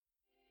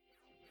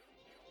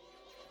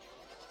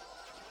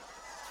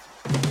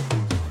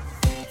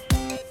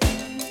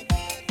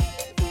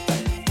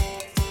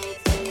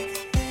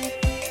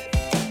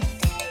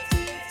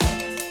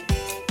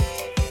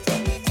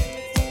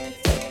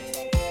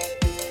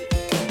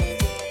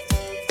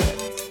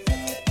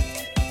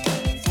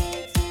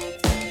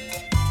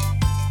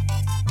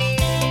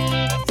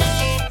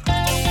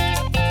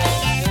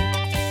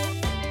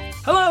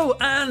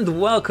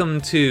welcome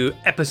to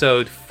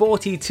episode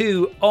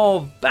 42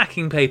 of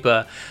Backing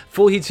Paper.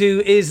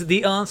 42 is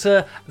the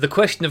answer. The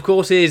question, of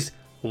course, is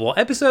what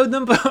episode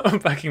number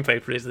of Backing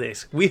Paper is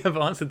this? We have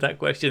answered that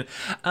question,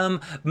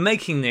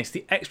 making this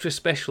the extra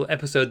special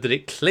episode that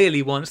it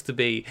clearly wants to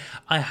be.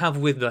 I have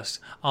with us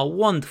our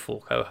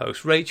wonderful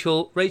co-host,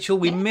 Rachel. Rachel,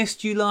 we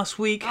missed you last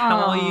week. How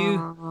are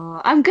you?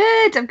 I'm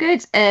good.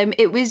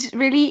 It was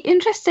really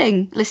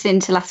interesting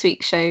listening to last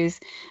week's shows.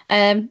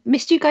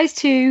 Missed you guys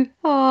too.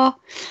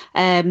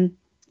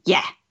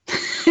 Yeah.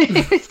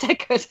 It was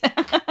dead good.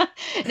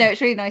 No,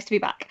 it's really nice to be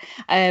back.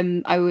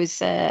 I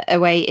was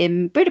away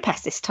in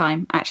Budapest this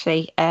time,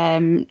 actually,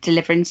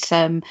 delivering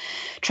some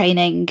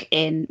training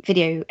in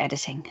video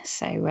editing.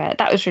 So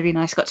that was really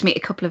nice. Got to meet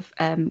a couple of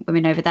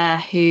women over there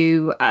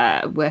who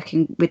are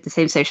working with the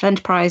same social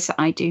enterprise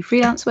I do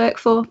freelance work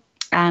for,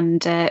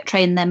 and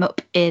train them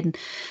up in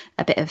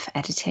a bit of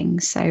editing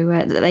so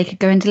that they could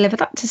go and deliver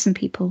that to some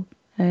people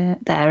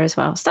there as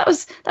well. So that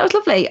was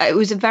lovely. It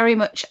was very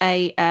much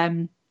a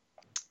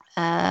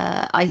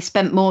I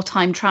spent more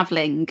time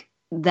travelling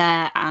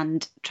there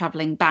and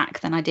travelling back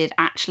than I did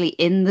actually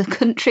in the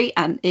country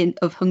and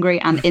of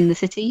Hungary and in the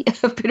city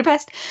of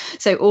Budapest.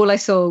 So all I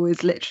saw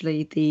was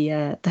literally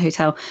the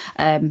hotel.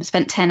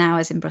 Spent 10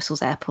 hours in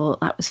Brussels airport.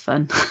 That was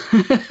fun.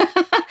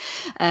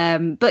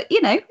 But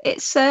you know,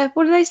 it's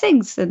one of those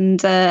things,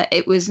 and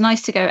it was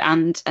nice to go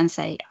and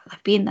say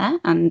I've been there,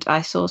 and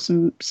I saw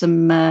some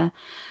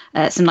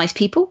nice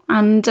people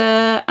and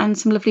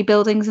some lovely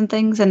buildings and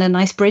things and a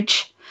nice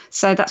bridge.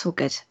 So that's all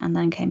good. And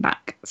then came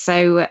back.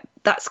 So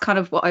that's kind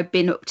of what I've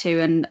been up to.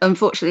 And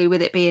unfortunately,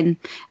 with it being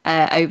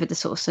over the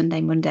sort of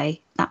Sunday,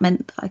 Monday, that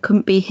meant that I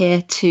couldn't be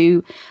here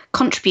to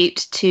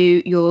contribute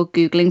to your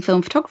Googling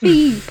film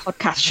photography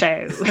podcast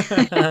show.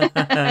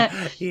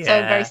 Yeah. So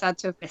I'm very sad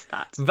to have missed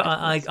that. But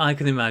I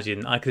can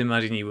imagine. I can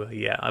imagine you were.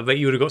 Yeah, I bet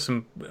you would have got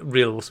some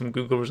real awesome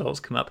Google results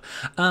come up.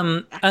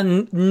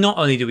 And not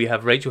only do we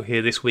have Rachel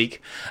here this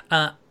week,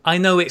 I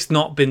know it's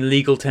not been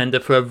legal tender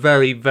for a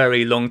very,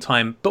 very long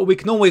time, but we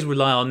can always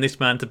rely on this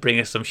man to bring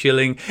us some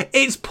shilling.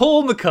 It's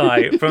Paul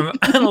Mackay from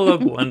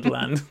Analog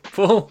Wonderland.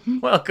 Paul,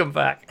 welcome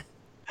back.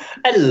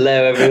 Hello,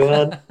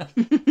 everyone.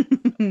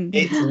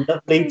 It's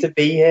lovely to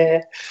be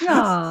here.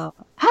 Oh,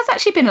 has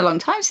actually been a long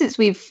time since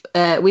we've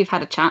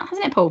had a chat,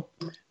 hasn't it, Paul?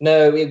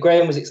 No,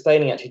 Graham was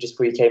explaining actually just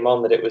before you came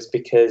on that it was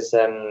because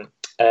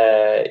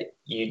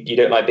you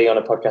don't like being on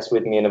a podcast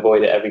with me and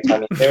avoid it every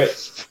time you hear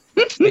it,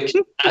 which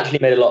actually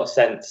made a lot of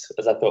sense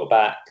as I thought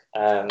back.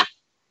 When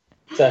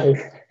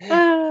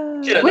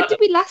did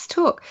we last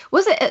talk?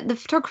 Was it at the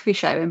photography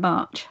show in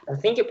March? I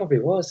think it probably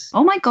was.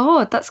 Oh my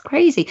God, that's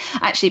crazy.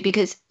 Actually,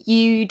 because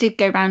you did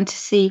go round to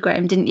see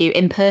Graham, didn't you,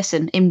 in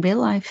person, in real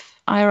life,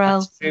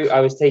 IRL? That's true.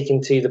 I was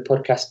taken to the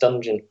podcast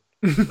dungeon.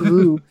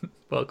 Ooh.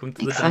 Welcome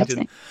to the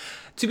dungeon.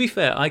 To be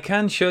fair, I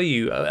can show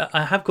you,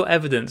 I have got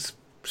evidence,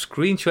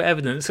 screenshot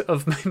evidence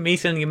of me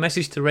sending a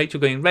message to Rachel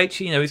going,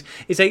 Rachel, you know, it's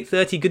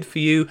 8:30, good for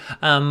you.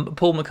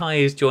 Paul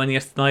Mackay is joining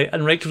us tonight.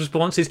 And Rachel's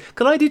response is,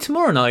 could I do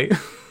tomorrow night?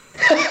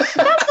 That's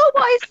not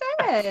what I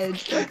said.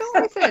 That's not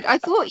what I said. I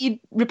thought you'd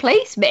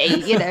replace me.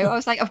 You know, I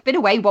was like, I've been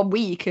away 1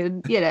 week,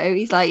 and you know,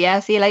 he's like, yeah,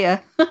 see you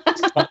later.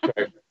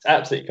 Cutthroat.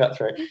 Absolutely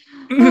cutthroat.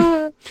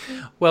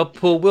 Well,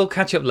 Paul, we'll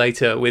catch up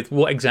later with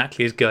what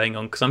exactly is going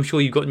on, because I'm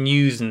sure you've got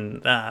news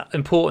and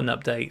important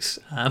updates,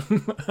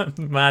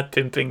 mad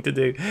pimping to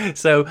do.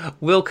 So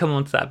we'll come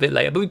on to that a bit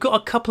later. But we've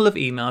got a couple of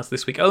emails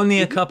this week,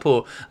 only a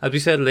couple. As we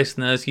said,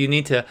 listeners, you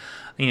need to,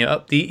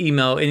 up the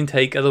email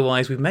intake.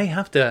 Otherwise, we may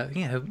have to,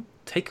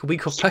 take a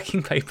week off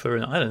Backing Paper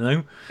and, I don't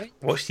know,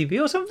 watch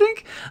TV or something.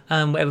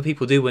 Whatever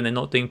people do when they're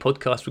not doing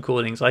podcast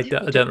recordings. I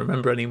don't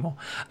remember anymore.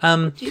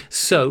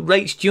 So,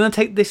 Rach, do you want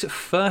to take this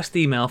first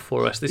email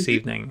for us this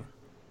evening?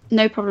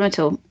 No problem at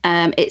all.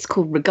 It's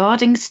called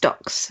Regarding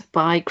Stocks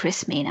by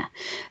Chris Mina.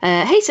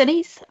 Hey,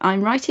 Sunnies.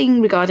 I'm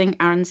writing regarding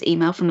Aaron's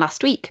email from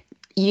last week.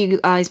 You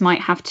guys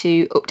might have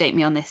to update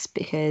me on this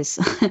because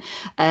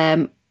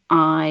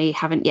I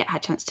haven't yet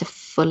had a chance to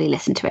fully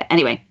listen to it.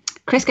 Anyway,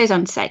 Chris goes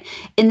on to say,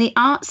 in the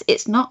arts,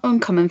 it's not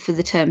uncommon for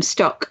the term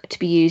stock to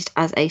be used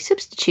as a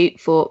substitute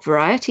for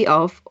variety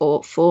of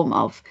or form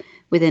of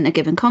within a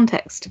given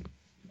context.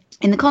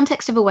 In the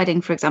context of a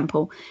wedding, for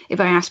example, if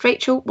I asked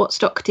Rachel what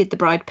stock did the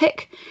bride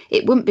pick,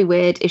 it wouldn't be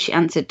weird if she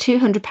answered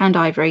 £200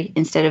 ivory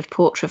instead of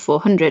Portra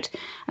 400,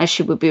 as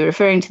she would be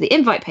referring to the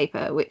invite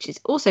paper, which is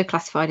also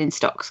classified in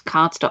stocks,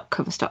 card stock,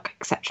 cover stock,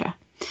 etc.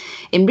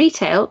 In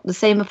retail, the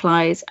same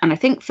applies, and I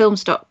think film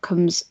stock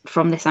comes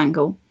from this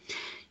angle.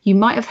 You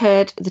might have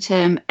heard the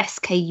term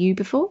SKU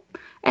before.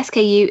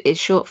 SKU is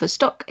short for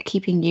stock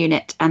keeping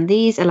unit, and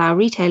these allow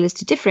retailers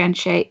to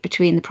differentiate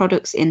between the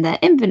products in their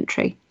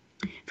inventory.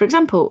 For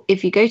example,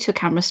 if you go to a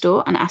camera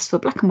store and ask for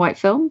black and white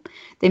film,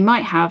 they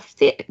might have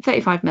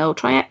 35mm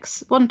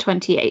Tri-X,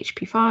 120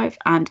 HP5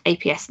 and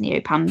APS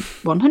Neopan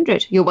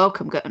 100. You're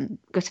welcome,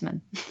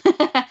 Gutterman.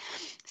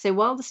 So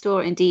while the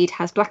store indeed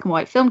has black and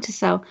white film to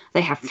sell,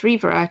 they have 3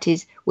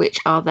 varieties, which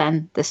are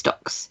then the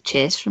stocks.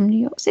 Cheers from New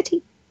York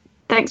City.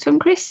 Thanks from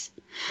Chris.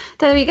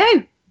 There we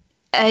go.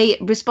 a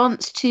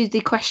response to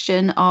the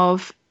question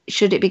of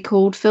should it be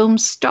called film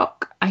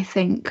stock? I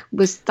think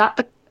was that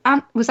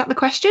the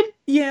question?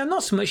 Yeah,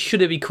 not so much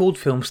should it be called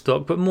film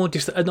stock, but more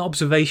just an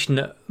observation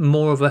that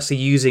more of us are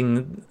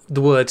using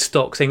the word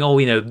stock, saying, "Oh,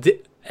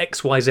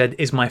 XYZ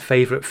is my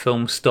favourite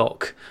film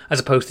stock," as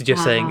opposed to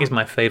just saying is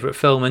my favourite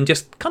film, and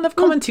just kind of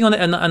commenting on it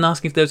and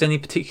asking if there's any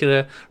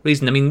particular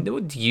reason. I mean,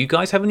 do you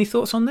guys have any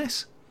thoughts on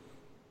this?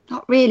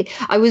 Not really.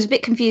 I was a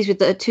bit confused with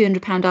the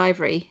 £200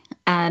 ivory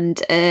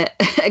and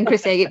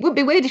Chris saying it would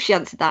be weird if she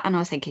answered that, and I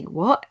was thinking,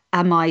 what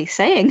am I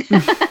saying?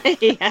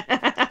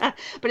 Yeah.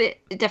 But it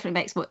definitely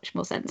makes much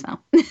more sense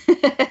now. Do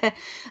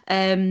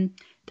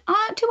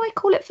I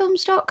call it film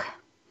stock?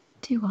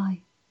 Do I?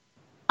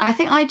 I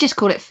think I just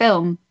call it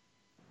film.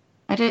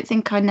 I don't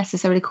think I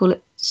necessarily call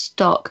it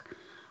stock.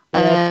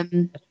 Yeah,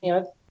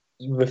 I've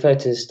referred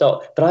to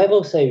stock, but I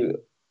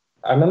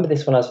remember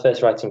this when I was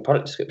first writing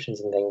product descriptions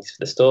and things for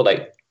the store.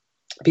 Like,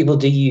 people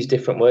do use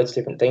different words,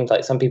 different things.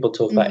 Like, some people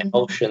talk about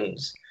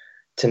emulsions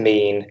to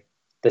mean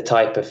the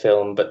type of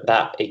film, but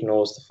that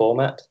ignores the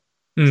format.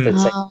 So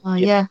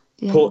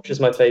Portrait 100 is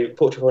my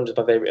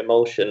favourite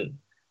emulsion,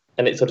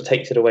 and it sort of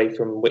takes it away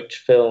from which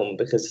film,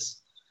 because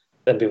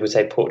then people would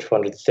say Portrait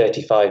 100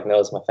 35mm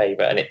is my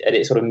favourite, and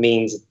it sort of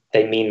means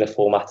they mean the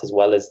format as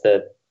well as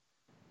the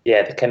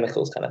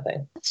chemicals kind of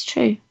thing. That's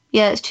true.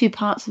 Yeah, it's two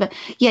parts of it.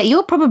 Yeah,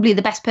 you're probably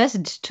the best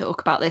person to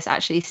talk about this,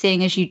 actually,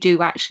 seeing as you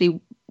do actually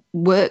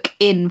work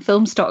in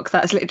film stock.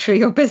 That's literally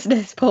your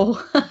business, Paul.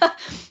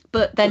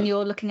 But then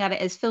you're looking at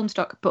it as film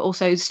stock, but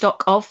also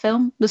stock of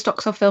film, the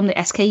stocks of film, the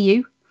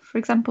SKU, for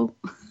example.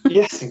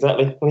 Yes,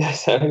 exactly.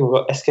 Yes, we've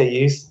got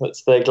SKUs.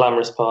 That's the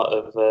glamorous part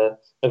of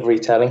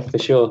retailing, for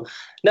sure.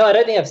 No, I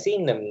don't think I've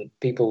seen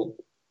people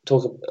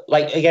talk,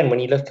 like, again,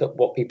 when you look at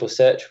what people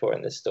search for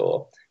in the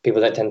store,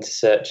 people don't tend to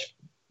search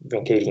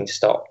including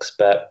stocks,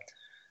 but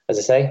as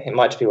I say, it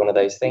might just be one of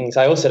those things.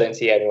 I also don't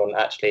see anyone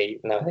actually,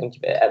 now I think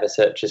of it, ever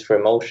searches for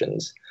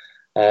emulsions.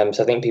 So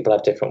I think people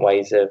have different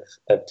ways of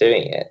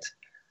doing it.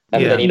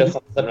 And then you look at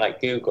something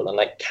like Google, and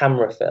like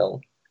camera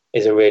film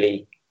is a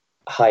really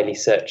highly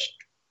searched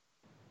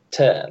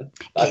term.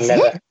 I've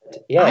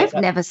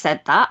never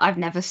said that. I've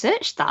never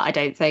searched that, I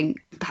don't think.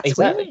 That's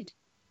weird.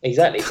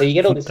 Exactly. So you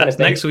get all this kind of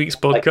thing. Next week's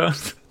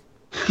podcast.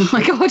 Oh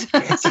my God.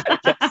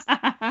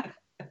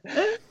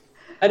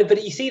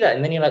 But you see that,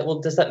 and then you're like, well,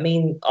 does that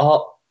mean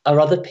are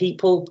other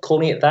people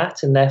calling it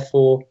that, and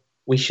therefore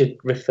we should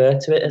refer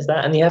to it as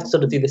that? And you have to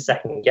sort of do the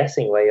second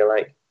guessing where you're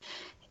like,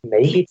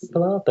 maybe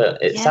people are,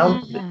 but it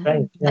sounds a bit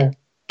strange. Yeah. Like,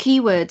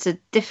 keywords are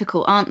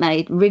difficult, aren't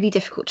they? Really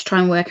difficult to try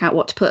and work out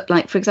what to put.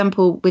 Like, for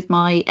example, with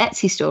my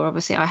Etsy store,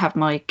 obviously I have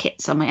my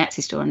kits on my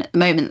Etsy store, and at the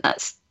moment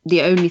that's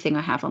the only thing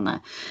I have on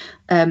there.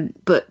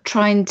 But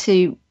trying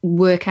to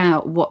work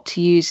out what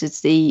to use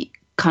as the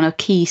kind of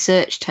key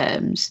search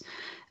terms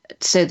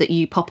so that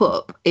you pop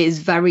up is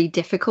very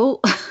difficult.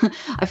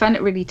 I find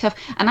it really tough.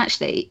 And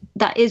actually,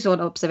 that is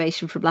one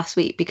observation from last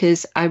week,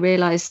 because I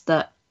realised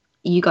that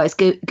you guys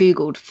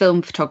Googled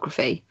film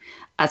photography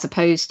as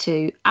opposed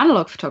to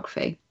analog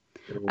photography.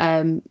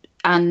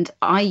 And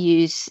I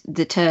use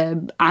the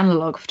term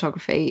analog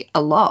photography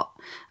a lot,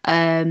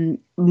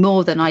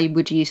 more than I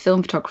would use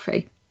film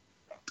photography.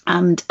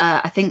 And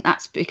I think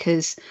that's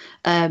because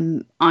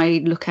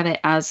I look at it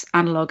as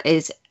analog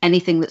is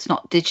anything that's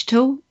not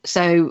digital.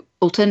 So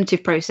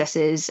alternative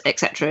processes,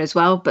 etc. as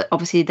well. But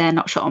obviously they're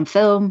not shot on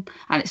film,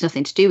 and it's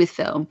nothing to do with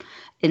film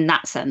in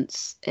that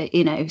sense,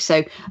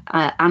 So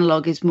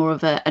analog is more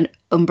of an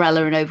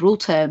umbrella and overall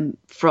term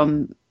for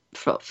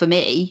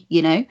me,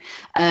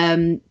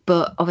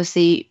 but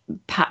obviously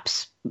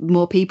perhaps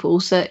more people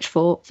search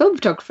for film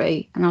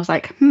photography, and I was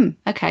like,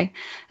 okay.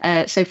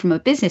 So from a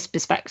business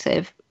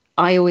perspective,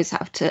 I always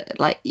have to,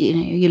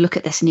 you look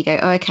at this and you go,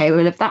 oh, okay,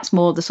 well, if that's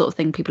more the sort of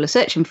thing people are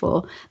searching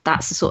for,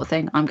 that's the sort of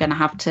thing I'm going to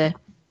have to,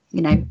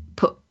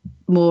 put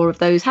more of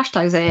those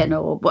hashtags in,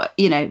 or what,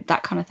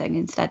 that kind of thing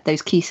instead,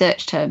 those key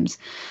search terms.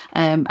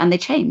 And they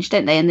change,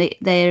 don't they? And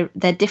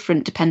they're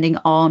different depending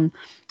on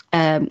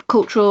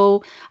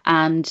cultural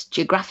and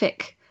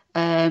geographic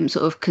sort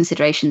of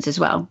considerations as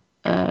well.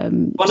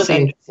 One of the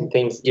interesting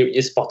things,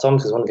 you're spot on,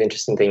 because one of the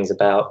interesting things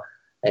about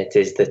it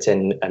is that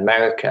in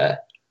America,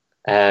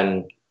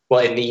 in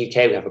the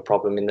UK we have a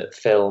problem in that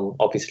film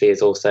obviously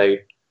is also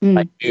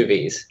like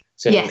movies.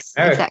 So yes,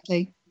 in America,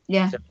 exactly.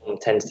 Yeah, film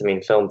tends to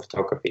mean film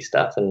photography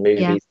stuff, and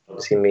movies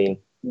obviously mean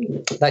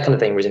that kind of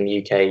thing. Whereas in the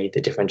UK,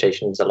 the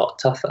differentiation is a lot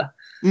tougher.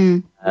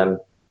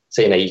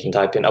 So you can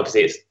type in.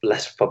 Obviously, it's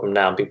less of a problem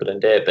now, and people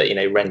don't do it. But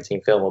renting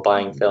film or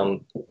buying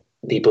film,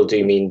 people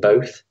do mean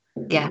both.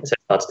 Yeah. So it's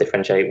hard to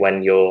differentiate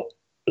when you're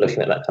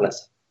looking at that kind of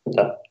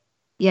stuff.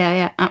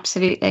 Yeah,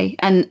 absolutely.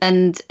 And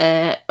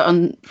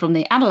from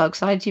the analog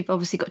side, you've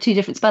obviously got two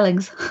different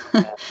spellings.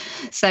 Yeah.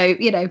 So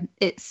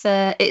it's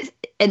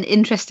an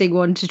interesting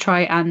one to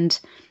try and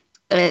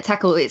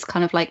tackle. It's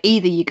kind of like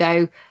either you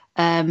go,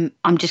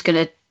 I'm just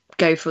going to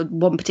go for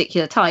one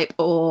particular type,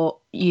 or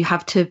you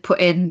have to put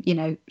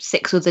in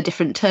 6 other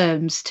different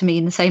terms to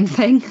mean the same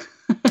thing.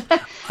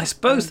 I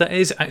suppose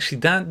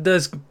that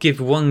does give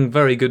one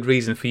very good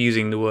reason for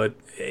using the word,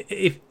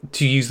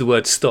 to use the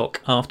word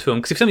stock after film.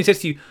 Because if somebody says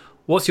to you,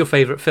 "What's your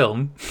favourite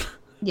film?"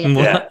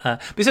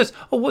 But it says,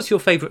 "Oh, what's your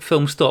favourite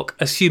film stock?"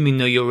 Assuming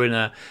that you're in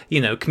a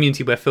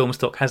community where film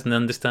stock has an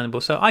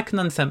understandable. So I can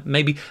understand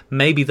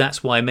maybe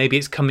that's why. Maybe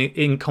it's coming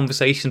in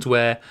conversations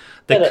where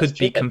there could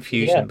be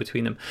confusion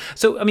between them.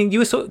 So I mean, you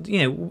were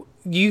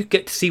you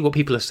get to see what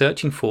people are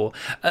searching for.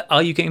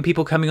 Are you getting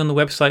people coming on the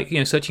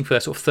website, searching for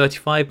sort of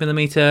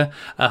 35mm,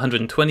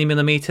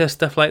 120mm,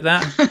 stuff like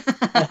that?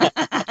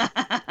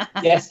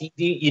 Yes,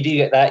 you do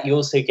get that. You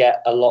also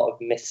get a lot of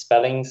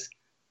misspellings.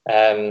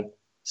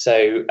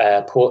 So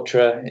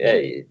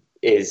Portra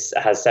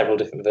has several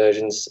different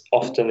versions.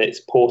 Often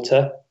it's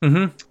Porter,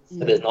 so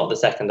there's not the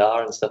second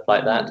R and stuff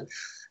like that.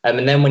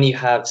 And then when you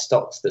have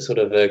stocks that sort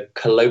of are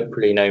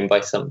colloquially known by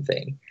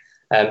something,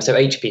 so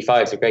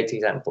HP5 is a great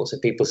example. So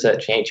people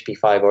searching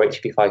HP5 or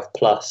HP5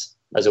 Plus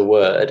as a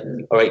word,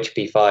 or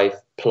HP5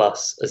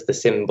 Plus as the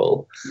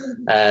symbol.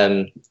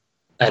 And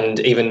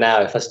even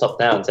now, if I stopped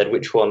now and said,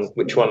 which one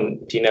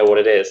do you know what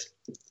it is?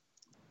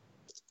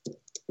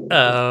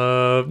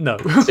 No.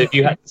 So if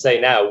you had to say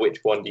now, which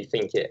one do you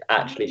think it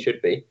actually should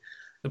be?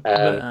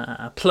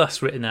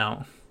 Plus written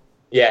out.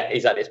 Yeah,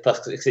 exactly. It's plus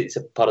because it's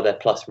a part of their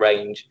plus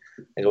range,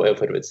 is what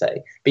Ilford would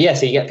say. But yeah,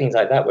 so you get things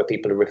like that where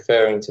people are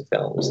referring to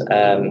films,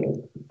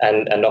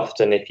 and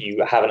often if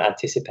you haven't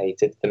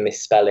anticipated the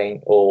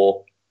misspelling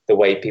or the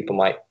way people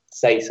might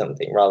say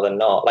something rather than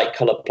not, like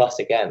Colour Plus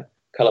again.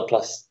 Colour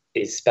Plus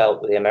is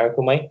spelled the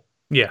American way.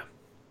 Yeah.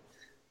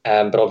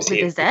 But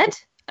obviously with a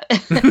Z.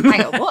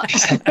 Hang on, what?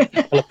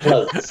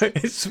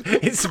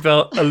 It's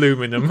spelled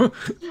aluminum.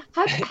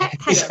 How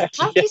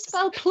do you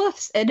spell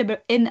plus in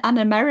an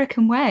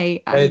American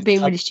way? I'm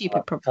being really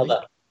stupid, probably.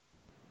 Colour.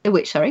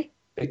 Which, sorry?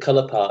 The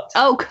colour part.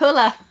 Oh,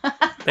 colour.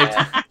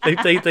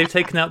 They've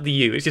taken out the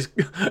U. It's just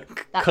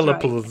Colour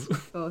Plus.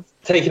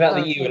 Taken out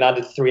the U and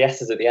added 3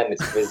 S's at the end.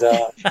 It's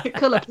bizarre.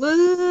 Colour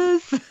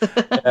Plus.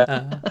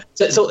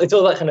 So it's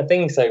all that kind of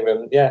thing. So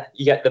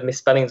you get the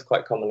misspellings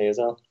quite commonly as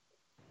well.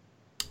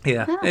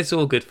 Yeah, it's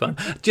all good fun.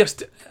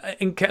 Just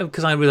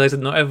because I realise that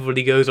not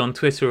everybody goes on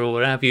Twitter or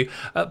what have you,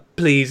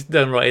 please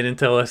don't write in and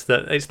tell us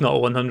that it's not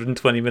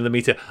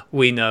 120mm.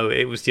 We know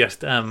it was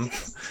just there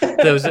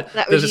was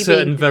a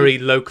certain very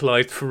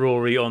localised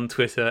furore on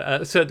Twitter,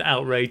 a certain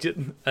outrage at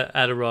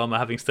Adorama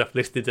having stuff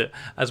listed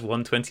as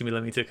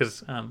 120mm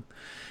because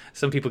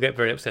some people get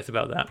very upset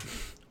about that.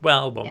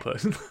 Well, one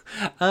person.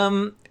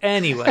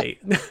 Anyway,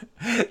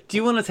 do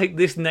you want to take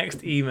this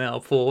next email,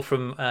 Paul,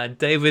 from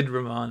David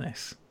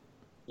Romanis?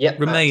 Yep,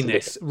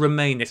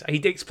 Romanis. He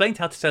explained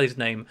how to spell his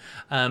name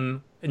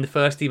in the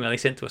first email he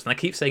sent to us, and I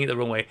keep saying it the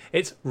wrong way.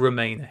 It's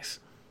Romanis.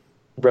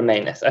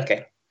 Romanis,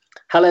 okay.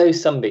 Hello,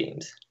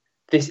 Sunbeams.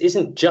 This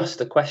isn't just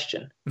a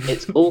question.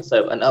 It's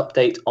also an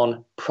update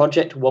on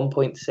Project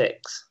 1.6,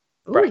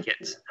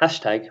 brackets,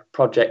 hashtag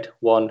Project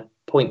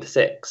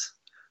 1.6.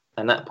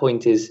 And that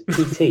point is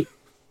PT,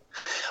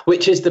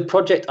 which is the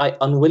project I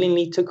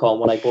unwillingly took on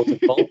when I bought a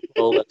bulk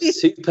full of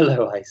super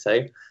low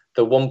ISO,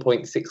 the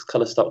 1.6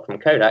 colour stock from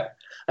Kodak,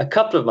 a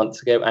couple of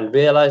months ago and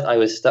realised I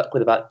was stuck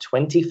with about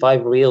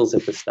 25 reels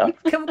of the stuff.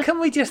 Can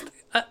we just,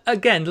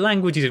 again,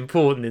 language is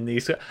important in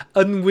these.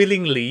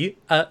 Unwillingly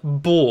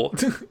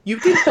bought. You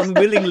didn't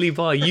unwillingly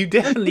buy. You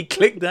definitely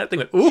clicked that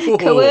thing. Ooh.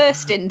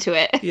 Coerced into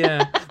it.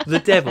 Yeah, the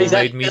devil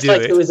made me do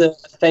like it. It was a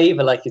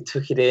favour, like you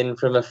took it in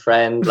from a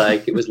friend,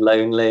 like it was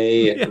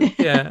lonely.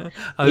 Yeah.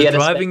 I was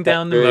driving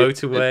down the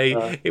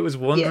motorway. It was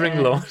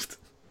wandering lost.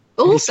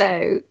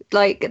 Also,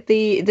 like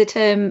the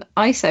term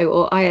ISO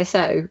or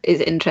ISO is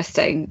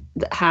interesting.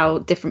 How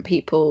different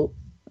people,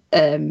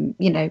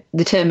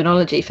 the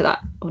terminology for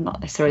that, or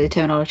not necessarily the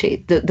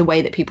terminology, the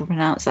way that people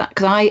pronounce that.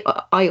 Because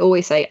I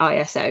always say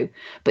ISO,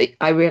 but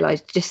I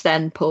realised just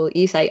then, Paul,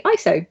 you say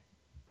ISO.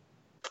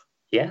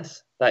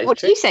 Yes, that is what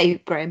true. do you say,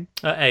 Graham?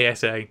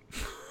 ASA.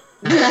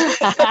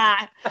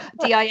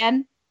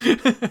 DIN.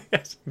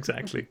 Yes,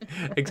 exactly.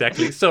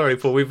 Sorry,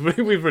 Paul. We've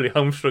really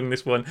hamstrung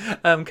this one.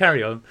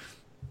 Carry on.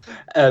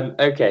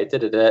 Okay,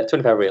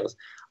 25 reels.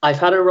 I've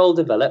had a roll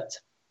developed,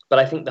 but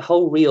I think the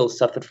whole reel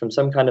suffered from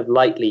some kind of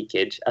light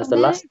leakage, as the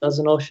last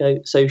dozen or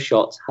so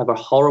shots have a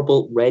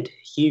horrible red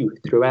hue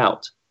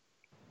throughout.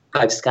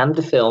 I've scanned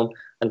the film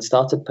and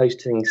started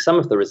posting some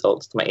of the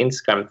results to my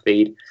Instagram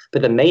feed,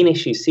 but the main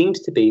issue seems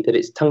to be that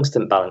it's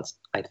tungsten balanced,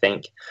 I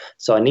think,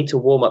 so I need to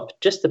warm up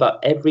just about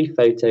every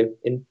photo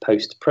in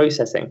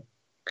post-processing.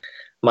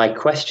 My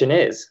question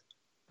is,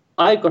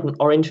 I've got an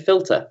orange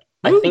filter.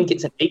 I think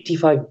it's an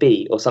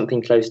 85B or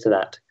something close to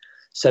that.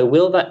 So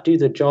will that do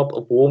the job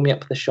of warming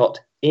up the shot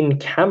in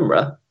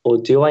camera, or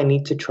do I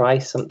need to try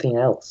something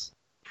else?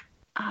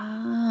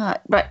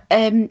 Right.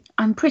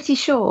 I'm pretty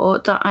sure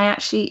that I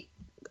actually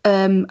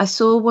I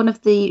saw one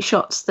of the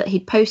shots that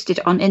he'd posted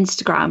on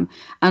Instagram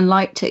and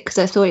liked it because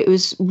I thought it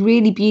was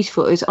really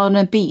beautiful. It was on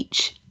a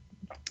beach.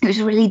 It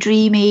was really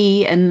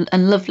dreamy and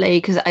lovely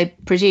because I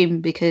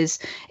presume because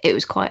it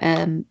was quite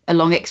a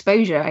long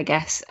exposure, I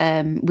guess,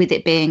 with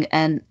it being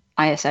an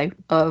ISO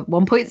of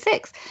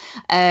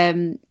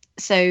 1.6.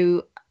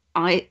 So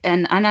I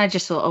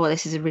just thought, oh, well,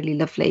 this is a really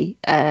lovely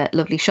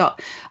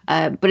shot,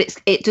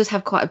 but it does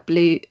have quite a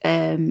blue.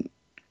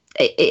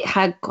 It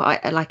had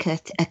quite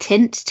a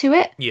tint to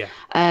it. Yeah.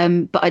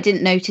 But I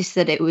didn't notice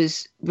that it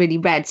was really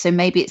red. So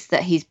maybe it's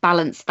that he's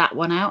balanced that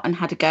one out and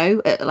had a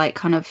go at like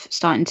kind of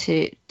starting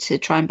to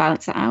try and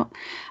balance that out.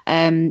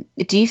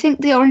 Do you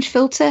think the orange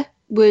filter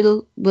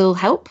will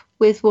help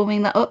with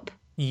warming that up?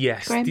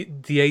 Yes, the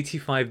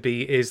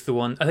 85B is the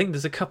one. I think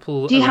there's a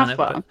couple. Do you have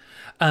one?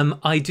 But,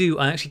 I do.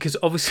 I actually, because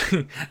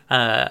obviously,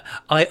 I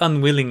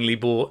unwillingly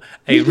bought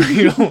a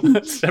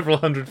real several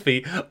hundred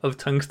feet of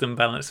tungsten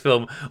balanced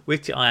film,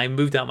 which I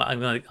moved out. I'm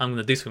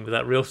gonna do something with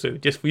that real soon.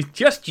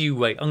 Just you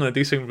wait. I'm gonna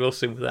do something real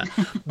soon with that.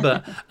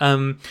 But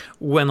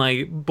when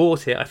I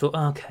bought it, I thought,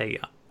 okay,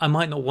 I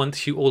might not want to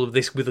shoot all of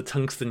this with a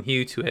tungsten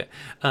hue to it.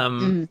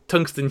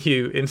 Tungsten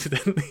hue,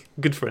 incidentally,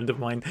 good friend of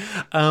mine.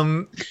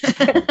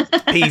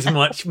 He's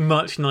much,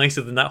 much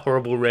nicer than that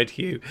horrible red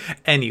hue.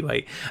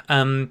 Anyway,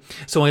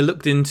 so I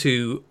looked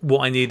into what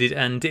I needed,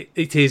 and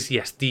it is,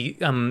 yes, the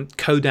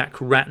Kodak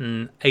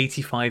Raton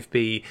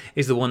 85B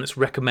is the one that's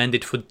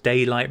recommended for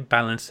daylight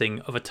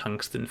balancing of a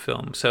tungsten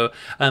film. So,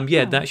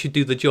 that should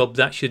do the job.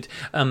 That should,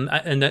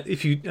 and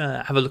if you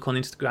have a look on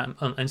Instagram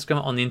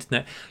on the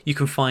internet, you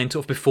can find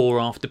sort of before or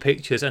after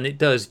pictures, and it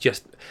does,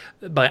 just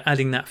by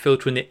adding that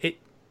filter in, it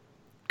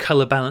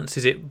color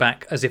balances it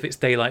back as if it's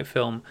daylight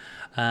film.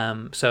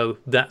 So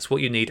that's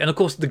what you need, and of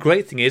course the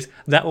great thing is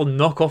that will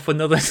knock off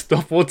another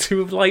stop or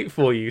two of light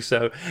for you,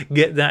 so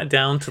get that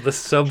down to the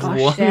sub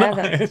one.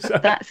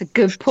 That's a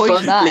good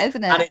point, that,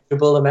 isn't it?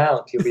 Manageable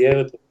amount you'll be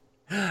able to.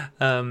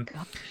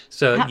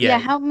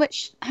 How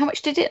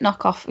much did it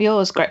knock off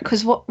yours, Greg?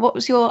 Because what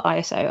was your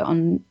ISO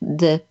on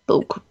the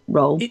bulk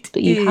roll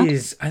that you had?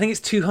 I think it's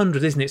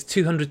 200, isn't it? It's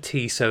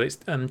 200T, so it's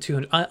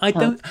 200.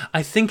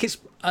 I think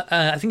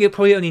it'll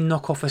probably only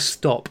knock off a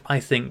stop, I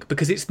think,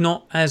 because it's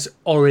not as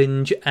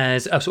orange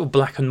as a sort of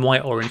black and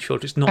white orange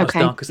filter. It's not as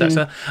dark as that.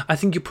 So I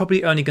think you're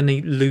probably only going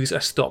to lose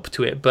a stop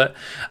to it. But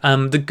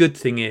the good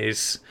thing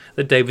is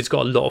that David's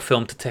got a lot of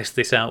film to test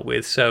this out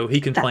with, so he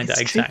can find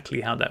out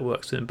exactly how that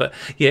works with him. But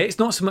yeah, it's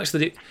not so much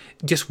that it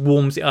just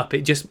warms it up;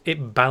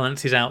 it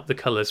balances out the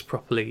colours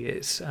properly.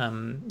 It's I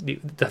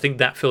think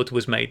that filter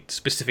was made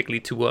specifically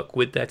to work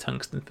with their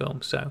tungsten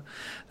film, so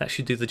that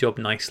should do the job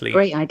nicely.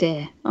 Great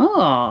idea.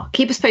 Oh,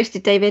 keep us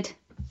posted, David.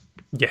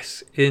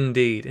 Yes,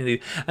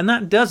 indeed. And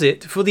that does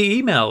it for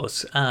the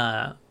emails.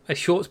 A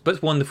short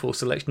but wonderful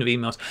selection of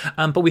emails.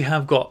 But we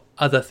have got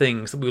other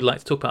things that we would like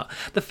to talk about.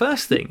 The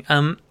first thing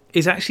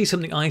is actually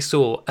something I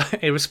saw,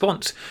 a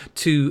response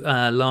to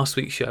last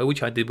week's show,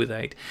 which I did with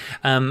Aid.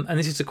 And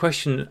this is a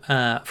question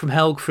from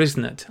Helg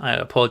Frisnet. I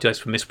apologise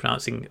for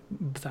mispronouncing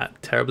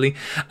that terribly.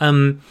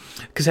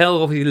 Because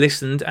Helg obviously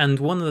listened, and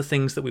one of the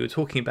things that we were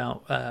talking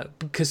about,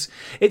 because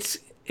it's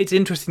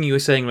interesting you were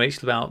saying,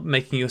 Rachel, about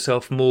making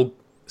yourself more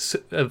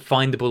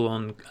findable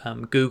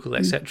on Google,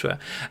 etc.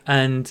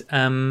 And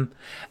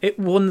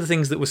one of the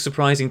things that was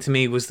surprising to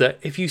me was that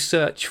if you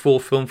search for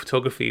film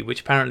photography,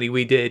 which apparently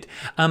we did,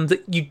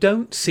 that you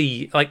don't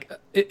see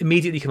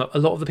immediately come up a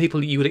lot of the people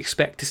that you would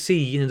expect to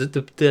see.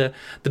 The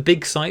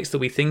big sites that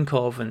we think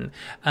of, and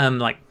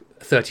like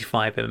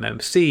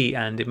 35mmC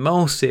and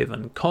Emulsive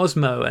and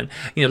Cosmo and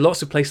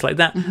lots of places like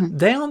that.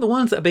 They aren't the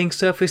ones that are being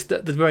surfaced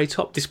at the very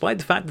top, despite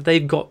the fact that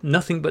they've got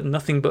nothing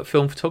but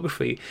film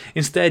photography.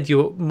 Instead,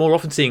 you're more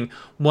often seeing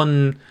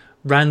one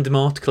random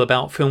article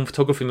about film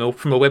photography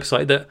from a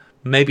website that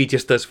maybe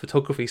just does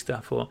photography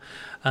stuff. Or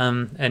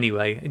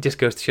anyway, it just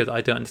goes to show that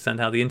I don't understand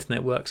how the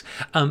internet works.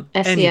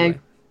 SEO,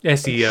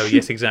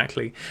 yes,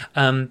 exactly.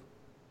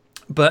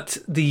 But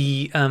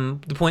the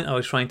point I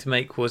was trying to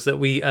make was that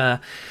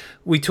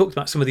we talked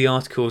about some of the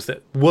articles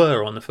that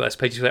were on the first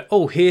page. Like,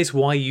 oh, here's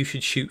why you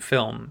should shoot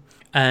film.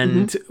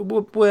 And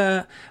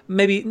we're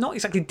maybe not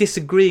exactly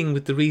disagreeing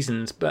with the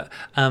reasons, but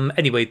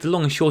anyway, the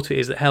long and short of it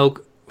is that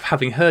Helg,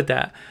 having heard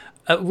that,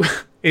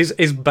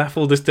 is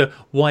baffled as to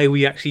why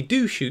we actually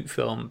do shoot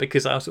film,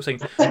 because I was sort of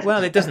saying,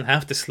 well, it doesn't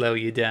have to slow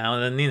you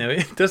down, and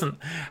it doesn't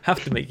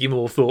have to make you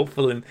more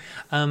thoughtful, and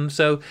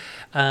so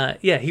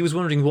he was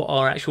wondering what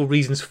our actual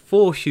reasons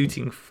for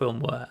shooting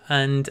film were,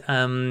 and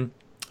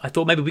I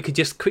thought maybe we could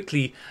just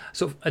quickly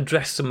sort of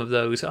address some of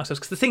those ourselves,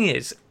 because the thing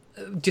is,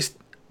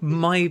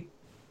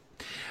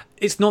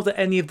 it's not that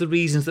any of the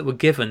reasons that were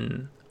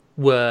given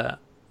were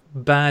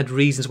bad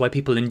reasons why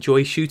people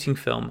enjoy shooting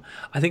film.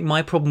 I think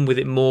my problem with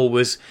it more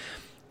was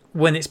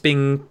when it's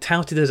being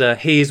touted as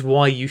here's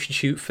why you should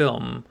shoot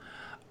film.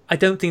 I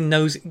don't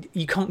think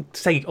you can't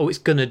say, oh, it's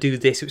going to do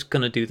this, it's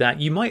going to do that.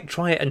 You might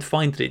try it and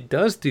find that it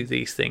does do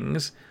these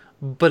things,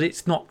 but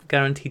it's not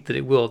guaranteed that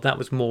it will. That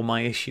was more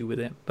my issue with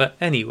it. But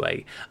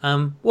anyway,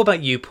 what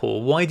about you,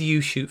 Paul? Why do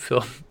you shoot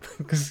film?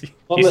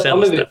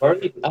 I'm a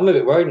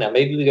bit worried now.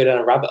 Maybe we go down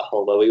a rabbit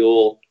hole where we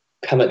all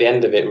come at the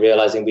end of it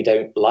realizing we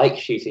don't like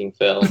shooting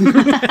film.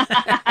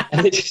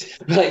 And it's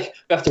just we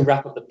have to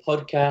wrap up the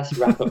podcast,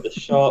 wrap up the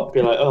shop,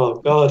 be like,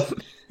 oh God.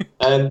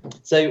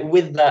 So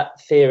with that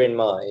fear in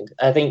mind,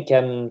 I think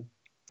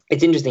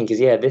it's interesting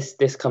because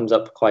this comes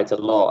up quite a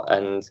lot,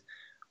 and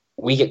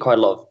we get quite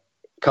a lot of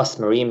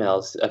customer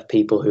emails of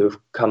people who have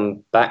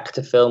come back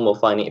to film or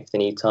finding it for the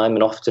new time,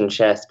 and often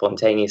share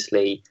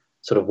spontaneously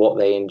sort of what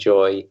they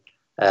enjoy.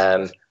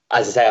 As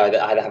I say,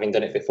 either having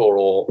done it before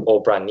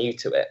or brand new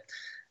to it.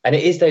 And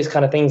it is those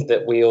kind of things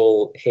that we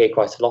all hear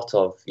quite a lot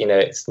of. You know,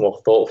 it's more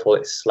thoughtful,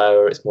 it's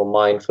slower, it's more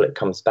mindful, it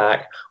comes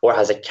back, or it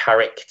has a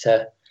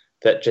character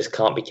that just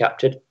can't be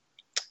captured.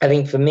 I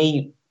think for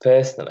me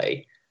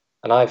personally,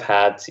 and I've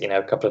had, you know,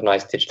 a couple of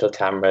nice digital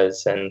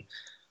cameras, and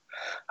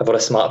I've got a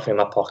smartphone in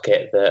my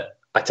pocket that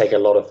I take a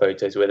lot of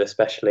photos with,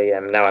 especially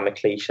now I'm a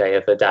cliche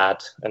of a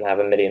dad and I have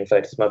a million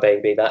photos of my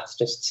baby. That's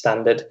just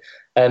standard.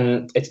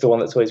 It's the one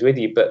that's always with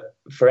you. But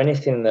for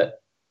anything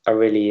that I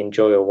really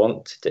enjoy or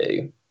want to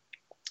do,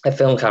 a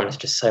film camera is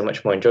just so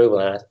much more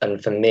enjoyable.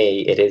 And for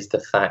me, it is the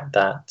fact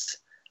that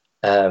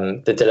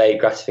the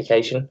delayed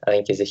gratification, I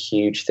think, is a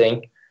huge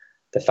thing.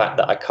 The fact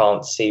that I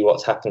can't see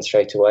what's happened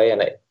straight away,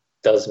 and it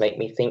does make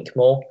me think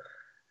more.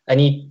 And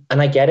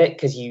I get it,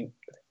 because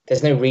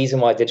there's no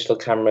reason why a digital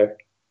camera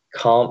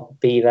can't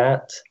be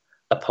that,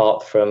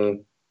 apart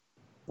from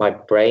my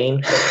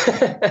brain.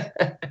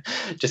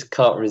 Just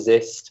can't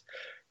resist.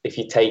 If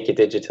you take a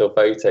digital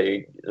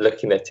photo,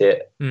 looking at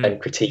it and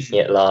critiquing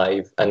it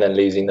live, and then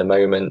losing the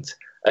moment,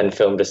 and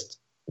film just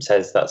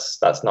says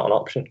that's not an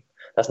option.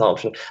 That's not an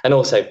option. And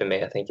also for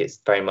me, I think it's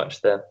very much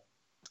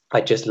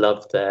I just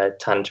love the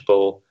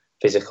tangible,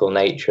 physical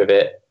nature of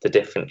it, the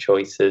different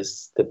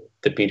choices,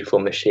 the beautiful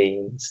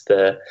machines,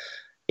 that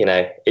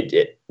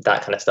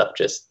kind of stuff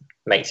just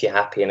makes you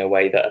happy in a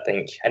way that I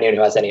think anyone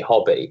who has any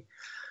hobby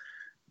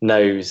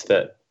knows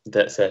that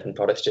certain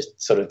products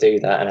just sort of do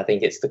that. And I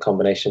think it's the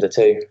combination of the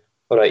two.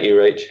 What about you,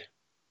 Rach?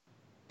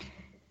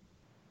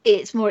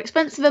 It's more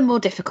expensive and more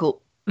difficult.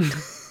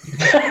 That's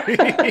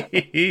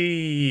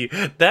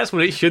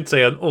what it should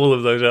say on all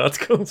of those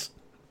articles.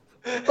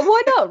 But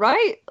why not,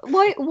 right?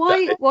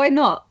 Why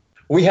not?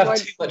 We have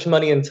too much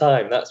money and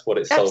time. That's what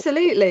it's sold.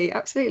 Absolutely.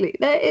 I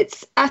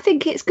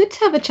think it's good to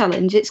have a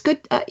challenge. It's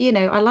good,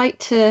 I like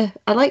to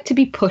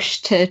be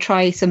pushed to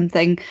try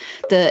something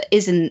that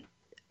isn't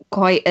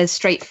quite as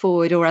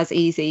straightforward or as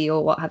easy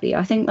or what have you.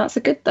 I think that's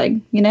a good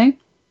thing,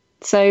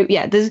 So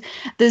yeah,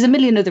 there's a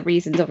million other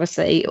reasons.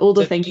 Obviously, all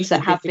the things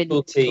that have been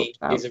talked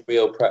about. Is a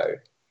real pro.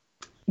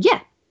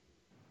 Yeah.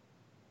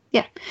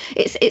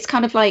 It's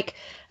kind of like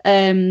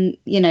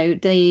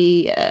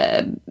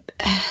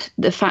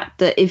the fact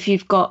that if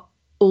you've got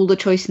all the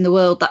choice in the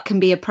world, that can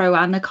be a pro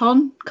and a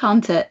con,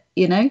 can't it?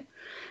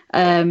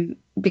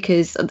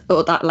 Because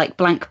or that like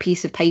blank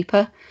piece of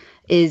paper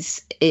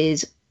is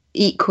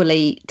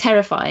equally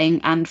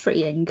terrifying and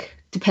freeing,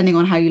 depending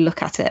on how you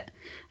look at it.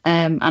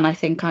 And I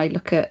think I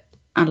look at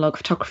analog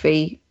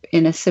photography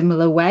in a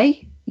similar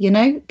way.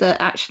 That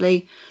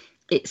actually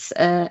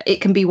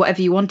it can be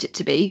whatever you want it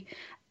to be.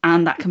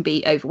 And that can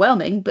be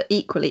overwhelming, but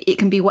equally, it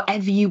can be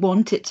whatever you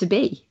want it to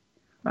be,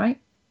 right?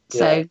 Yeah.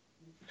 So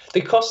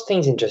the cost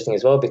thing's interesting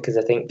as well, because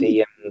I think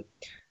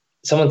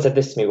someone said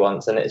this to me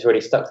once, and it's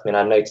really stuck with me, and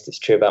I've noticed it's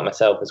true about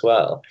myself as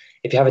well.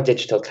 If you have a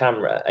digital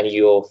camera and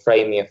you're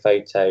framing a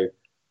photo,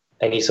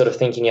 and you sort of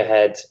think in your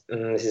head,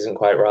 this isn't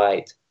quite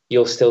right,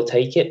 you'll still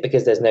take it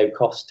because there's no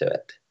cost to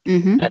it.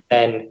 Mm-hmm. And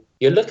then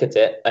you'll look at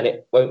it, and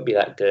it won't be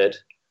that good,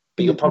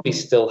 but you'll probably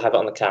still have it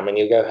on the camera, and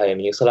you'll go home,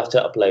 and you'll still have to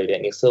upload it,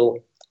 and you'll still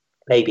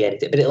maybe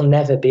edit it, but it'll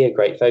never be a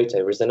great photo.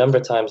 Whereas the number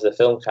of times the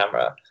film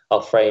camera,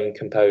 I'll frame,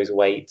 compose,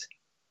 wait,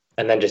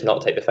 and then just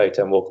not take the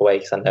photo and walk away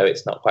because I know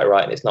it's not quite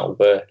right and it's not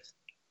worth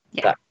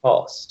that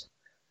cost,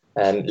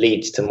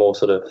 leads to more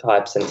sort of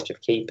high percentage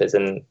of keepers.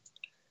 And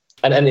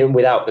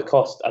without the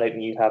cost, I don't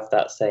think you have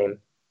that same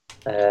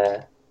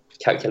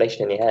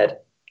calculation in your head.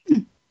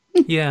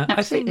 Yeah,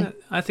 I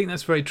think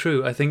that's very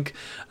true. I think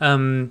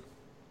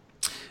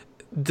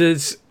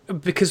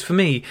because for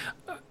me,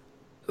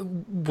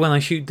 when I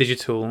shoot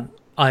digital,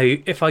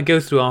 if I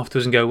go through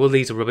afterwards and go, well,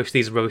 these are rubbish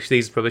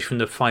from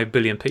the 5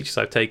 billion pictures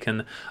I've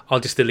taken, I'll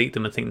just delete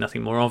them and think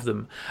nothing more of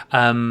them.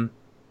 I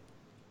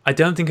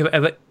don't think I've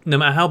ever, no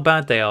matter how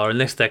bad they are,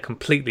 unless they're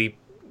absolutely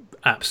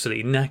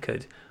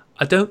knackered,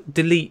 I don't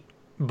delete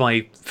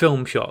my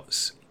film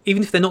shots,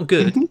 even if they're not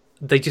good. Mm-hmm.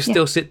 They just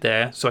still sit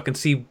there, so I can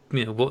see,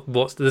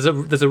 there's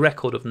a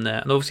record of them there,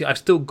 and obviously I've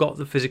still got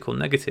the physical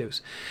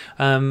negatives.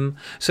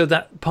 So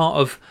that part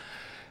of.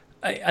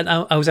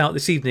 I was out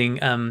this evening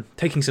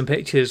taking some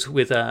pictures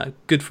with a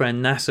good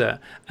friend Nasser,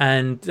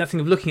 and that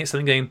thing of looking at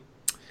something going,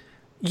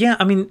 yeah,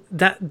 I mean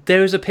that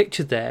there is a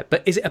picture there,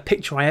 but is it a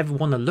picture I ever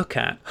want to look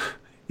at?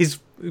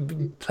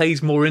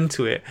 Plays more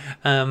into it.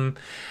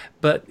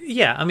 But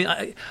yeah, I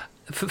mean,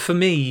 for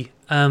me,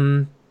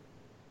 I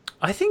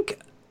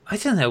think I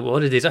don't know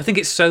what it is. I think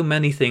it's so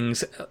many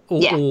things all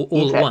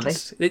exactly. At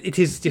once. It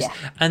is just,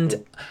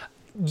 and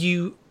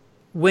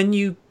when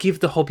you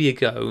give the hobby a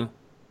go,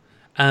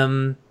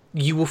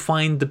 you will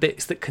find the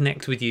bits that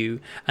connect with you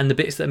and the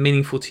bits that are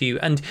meaningful to you,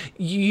 and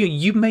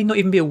you may not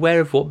even be aware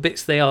of what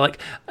bits they are. Like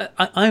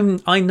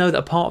I know that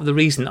a part of the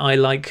reason I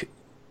like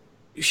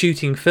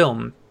shooting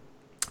film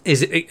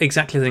is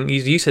exactly the thing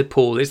you said,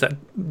 Paul, is that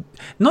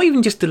not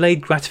even just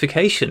delayed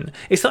gratification,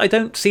 it's that I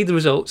don't see the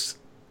results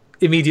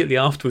immediately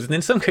afterwards, and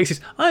in some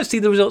cases I don't see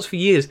the results for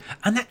years,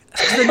 and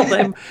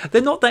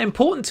they're not that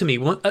important to me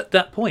at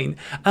that point.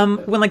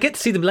 When I get to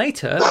see them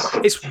later,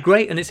 it's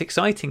great and it's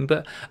exciting,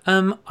 but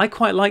I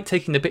quite like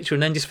taking the picture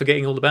and then just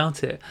forgetting all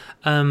about it.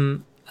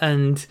 And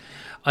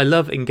I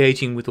love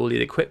engaging with all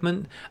the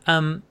equipment.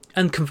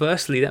 And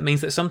conversely, that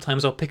means that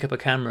sometimes I'll pick up a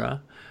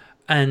camera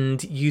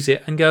and use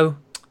it and go,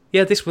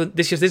 yeah, this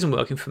just isn't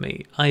working for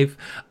me.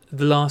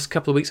 The last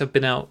couple of weeks I've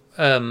been out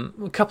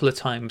a couple of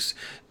times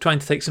trying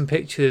to take some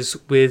pictures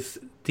with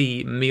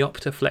the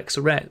Meopta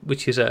Flexarette,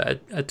 which is a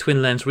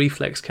twin lens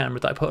reflex camera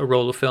that I put a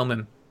roll of film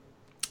in.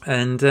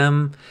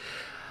 And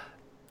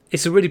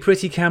it's a really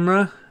pretty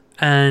camera,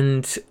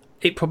 and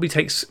it probably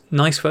takes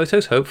nice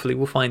photos, hopefully,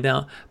 we'll find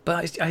out.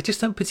 But I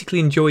just don't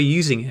particularly enjoy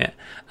using it.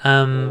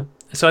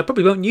 So I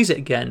probably won't use it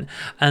again.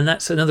 And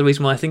that's another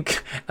reason why I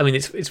think, I mean,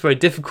 it's very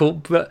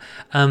difficult, but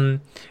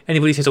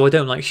anybody says, oh, I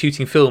don't like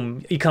shooting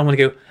film, you kind of want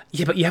to go,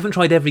 yeah, but you haven't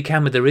tried every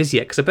camera there is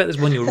yet, because I bet there's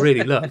one you'll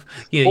really love.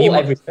 Or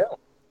every film.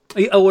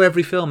 Or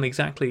every film,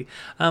 exactly.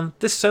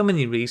 There's so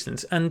many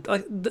reasons, and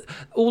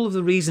all of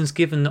the reasons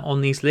given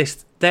on these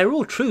lists, they're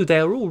all true. They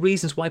are all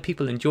reasons why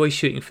people enjoy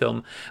shooting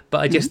film, but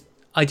I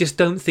just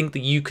don't think that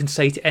you can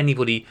say to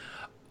anybody,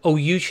 oh,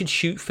 you should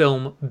shoot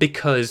film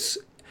because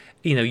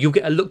you'll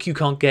get a look you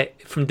can't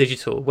get from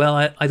digital. Well,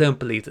 I don't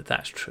believe that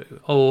that's true,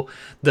 or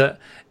that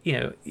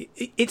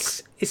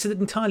it's an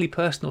entirely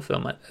personal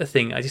film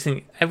thing. I just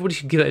think everybody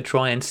should give it a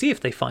try and see if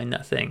they find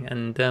that thing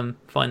and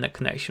find that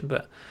connection.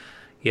 But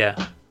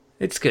yeah,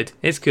 it's good.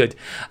 It's good.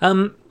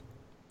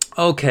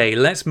 Okay,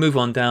 let's move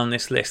on down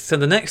this list. So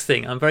the next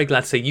thing, I'm very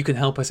glad to say you can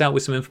help us out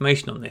with some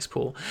information on this,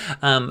 Paul.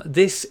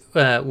 This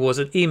was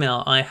an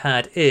email I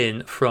had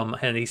in from,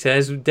 and he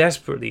says,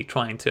 desperately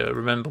trying to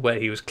remember where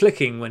he was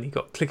clicking when he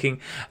got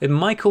clicking.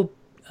 Michael,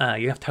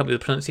 you have to help me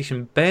with the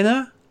pronunciation,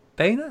 Boehner?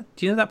 Do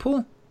you know that,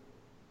 Paul?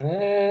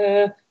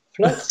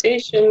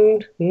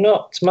 Pronunciation,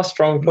 not my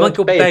strong point.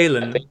 Michael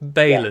Balin,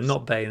 yes.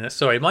 Not Boehner.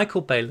 Sorry,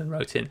 Michael Balin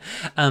wrote in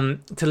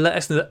to let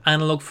us know that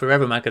Analog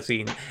Forever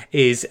magazine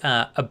is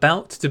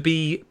about to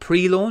be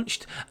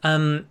pre-launched.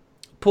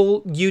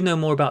 Paul, you know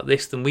more about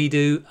this than we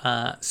do.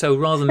 So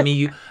rather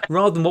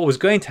than what was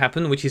going to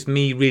happen, which is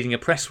me reading a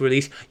press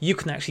release, you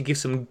can actually give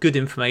some good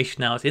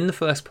information out in the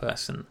first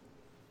person.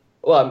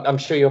 Well, I'm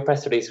sure your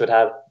press release would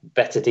have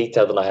better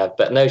detail than I have,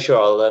 but no, sure,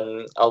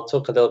 I'll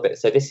talk a little bit.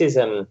 So this is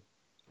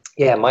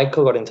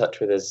Michael got in touch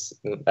with us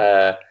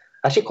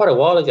actually quite a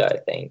while ago, I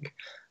think,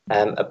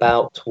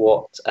 about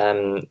what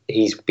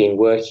he's been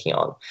working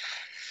on.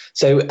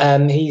 So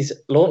he's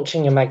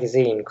launching a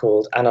magazine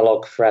called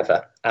Analog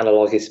Forever.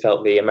 Analog is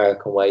spelled the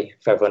American way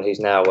for everyone who's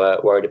now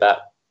worried about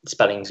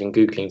spellings and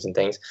Googlings and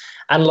things.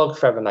 Analog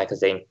Forever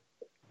magazine.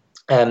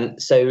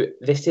 So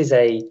this is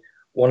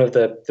one of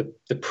the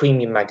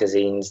premium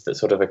magazines that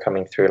sort of are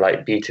coming through,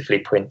 like beautifully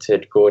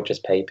printed, gorgeous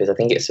papers. I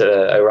think it's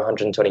over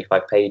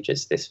 125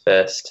 pages, this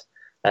first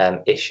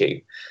issue.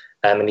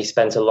 And he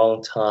spent a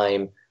long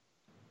time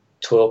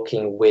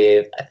talking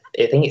with,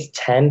 I think it's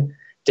 10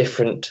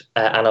 different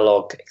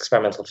analog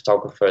experimental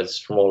photographers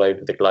from all over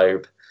the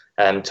globe,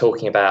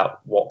 talking about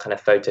what kind of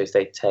photos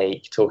they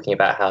take, talking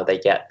about how they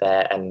get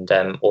there, and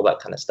all that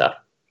kind of stuff,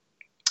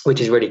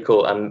 which is really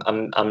cool.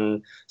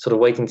 I'm sort of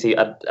waiting to.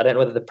 I don't know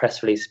whether the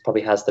press release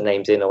probably has the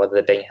names in, or whether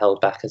they're being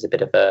held back as a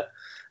bit of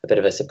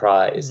a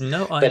surprise.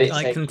 No,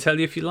 I can tell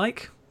you if you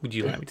like. Would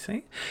you like me to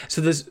say?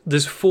 So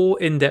there's 4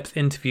 in-depth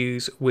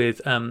interviews with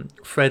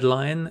Fred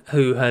Lyon,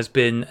 who has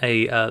been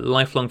a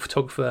lifelong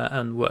photographer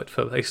and worked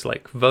for places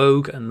like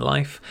Vogue and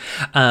Life.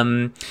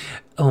 Now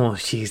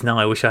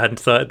I wish I hadn't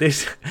started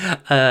this.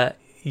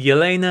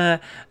 Yelena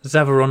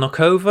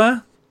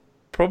Zavaronkova,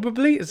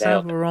 probably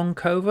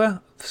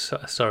Zavaronkova.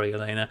 Sorry,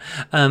 Elena.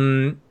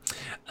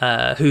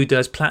 Who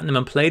does platinum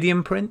and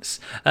palladium prints.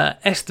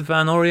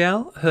 Estevan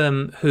Oriel,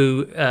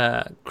 who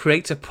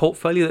creates a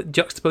portfolio that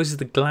juxtaposes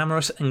the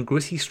glamorous and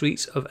gritty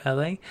streets of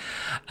LA.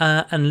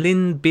 And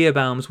Lynn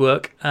Bierbaum's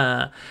work,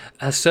 a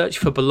search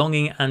for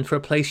belonging and for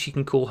a place she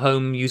can call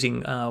home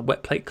using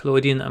wet plate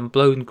collodion and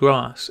blown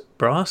glass.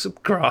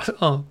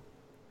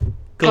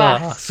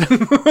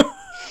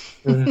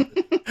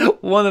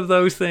 One of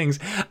those things.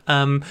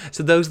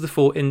 So those are the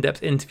 4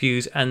 in-depth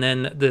interviews, and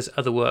then there's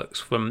other works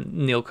from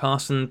Neil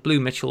Carson,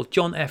 Blue Mitchell,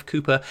 John F.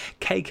 Cooper,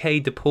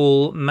 KK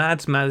DePaul,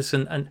 Mads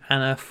Madison, and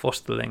Anna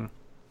Fosterling.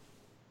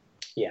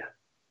 Yeah.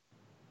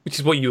 Which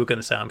is what you were going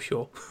to say, I'm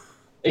sure.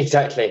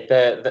 Exactly.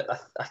 I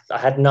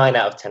had 9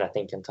 out of 10, I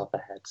think, on top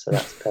of head, so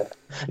that's perfect.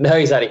 No,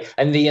 exactly.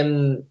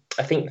 And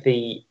I think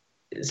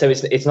so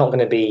it's not going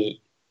to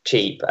be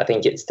cheap. I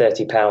think it's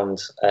 £30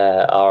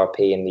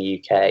 RRP in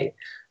the UK.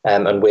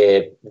 And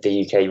we're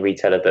the UK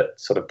retailer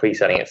that's sort of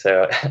pre-selling it,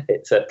 so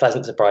it's a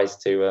pleasant surprise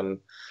to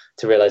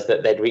realise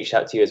that they'd reached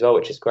out to you as well,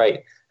 which is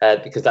great,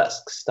 because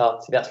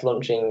that's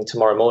launching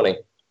tomorrow morning.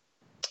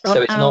 On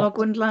Analog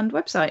Wonderland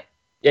website.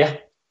 Yeah.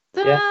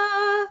 Ta-da!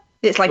 Yeah.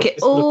 It's like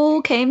it all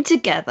came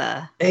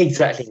together.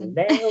 Exactly.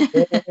 Nailed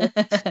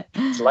it.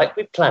 It's like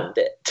we planned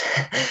it.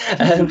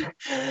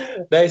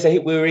 No, so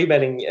we were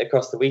emailing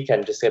across the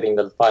weekend, just getting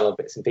the final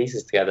bits and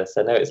pieces together.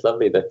 So no, it's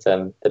lovely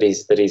that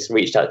he's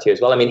reached out to you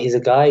as well. I mean, he's a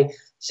guy.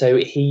 So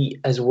he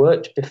has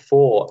worked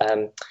before. I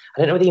don't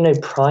know whether you know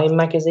Prime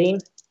magazine.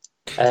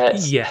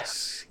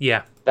 Yes.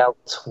 Yeah.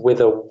 Spelt with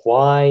a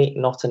Y,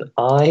 not an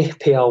I.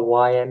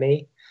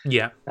 Pryme.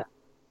 Yeah.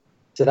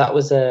 So that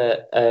was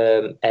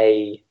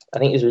I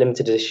think it was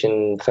limited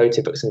edition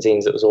photo books and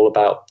zines that was all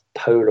about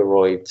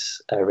Polaroids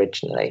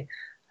originally.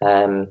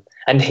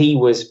 And he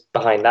was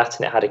behind that,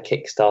 and it had a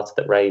Kickstarter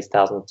that raised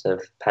thousands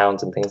of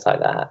pounds and things like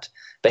that.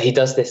 But he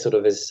does this sort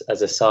of as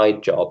a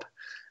side job.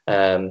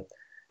 And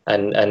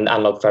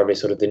Analog Forever is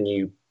sort of the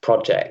new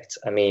project.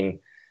 I mean,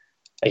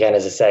 again,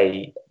 as I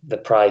say, the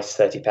price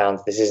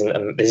 £30. This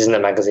isn't a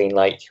magazine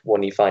like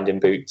one you find in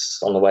Boots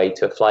on the way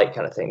to a flight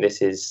kind of thing.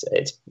 It's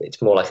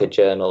more like a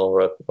journal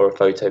or a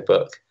photo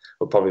book.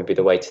 Would probably be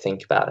the way to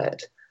think about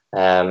it.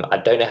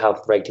 I don't know how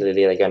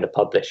regularly they're going to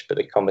publish, but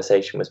the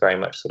conversation was very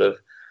much sort of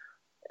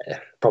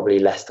probably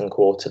less than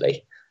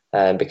quarterly,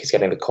 because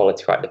getting the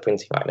quality right, the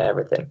printing right, and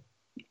everything.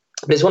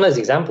 But it's one of those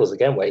examples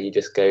again where you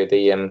just go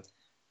in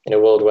a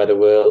world where the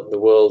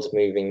world's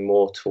moving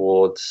more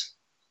towards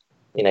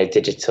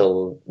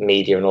digital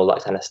media and all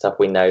that kind of stuff.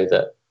 We know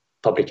that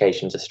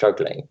publications are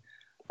struggling.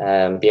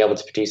 Be able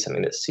to produce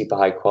something that's super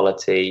high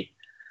quality,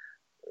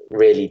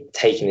 really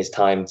taking his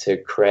time to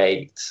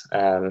create,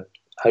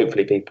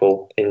 hopefully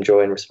people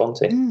enjoy and respond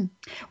to.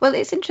 Well,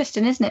 it's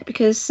interesting, isn't it?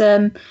 Because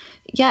along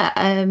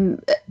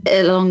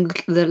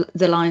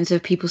the lines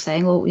of people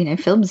saying, well,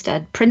 film's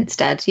dead, print's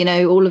dead,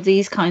 all of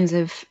these kinds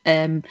of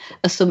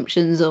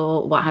assumptions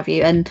or what have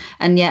you, and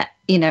yet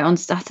on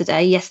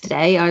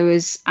yesterday I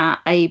was at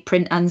a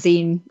print and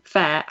zine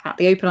fair at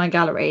the Open Eye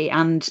Gallery,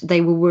 and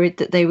they were worried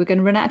that they were going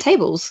to run out of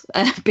tables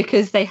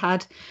because they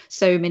had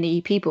so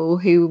many people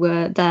who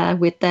were there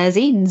with their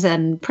zines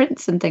and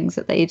prints and things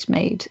that they'd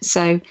made.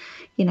 So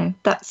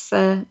that's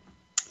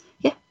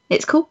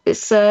it's cool.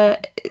 It's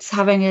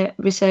having a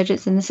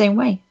resurgence in the same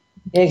way.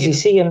 Yeah, because you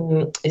see,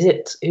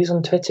 who's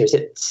on Twitter? Is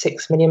it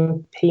 6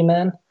 Million P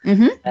Man?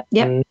 Mm-hmm.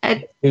 Yeah.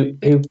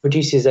 Who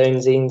produces his own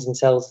zines and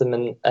sells them,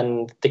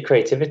 and the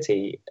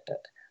creativity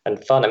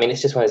and fun. I mean,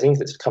 it's just one of those things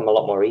that's become a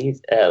lot more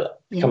easy, a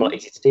lot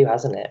easier to do,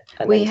 hasn't it?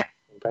 And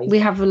we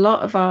have a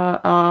lot of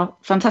our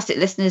fantastic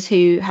listeners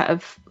who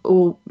have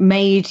all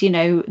made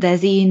their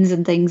zines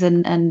and things,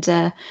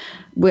 and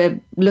we're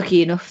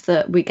lucky enough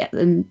that we get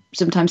them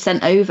sometimes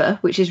sent over,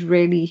 which is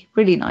really,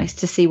 really nice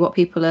to see what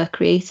people are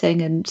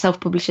creating and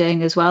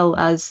self-publishing, as well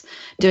as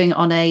doing it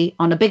on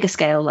a bigger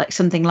scale, like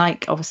something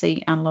like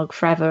obviously Analog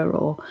Forever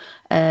or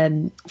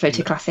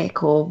Photo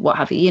Classic or what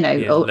have you.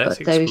 Those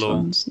explore.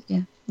 ones.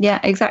 Yeah,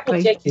 exactly.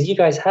 Well, yeah, because you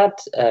guys had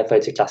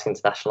Photo Classic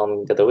International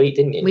on the other week,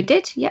 didn't you? We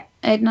did, yeah.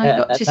 Ed and I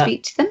got to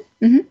speak to them.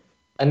 Mm-hmm.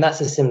 And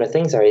that's a similar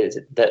thing, sorry,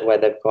 that where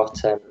they've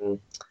got,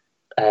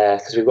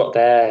 because we've got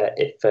their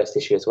first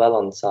issue as well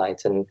on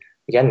site. And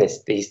again,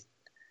 it's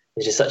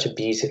just such a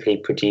beautifully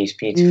produced,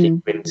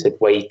 beautifully printed,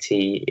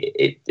 weighty.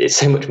 It's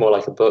so much more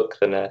like a book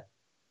than a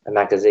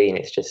magazine.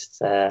 It's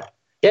just,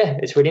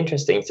 it's really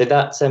interesting. So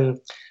that's, so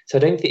I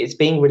don't think it's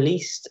being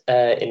released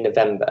in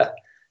November.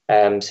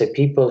 So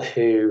people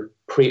who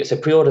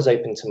pre-orders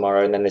open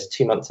tomorrow, and then there's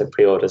 2 months of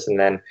pre-orders, and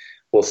then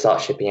we'll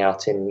start shipping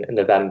out in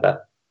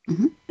November.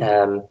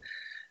 Mm-hmm.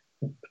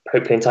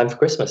 Hopefully in time for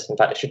Christmas. In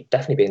fact, it should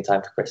definitely be in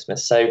time for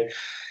Christmas. So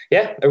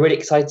yeah, a really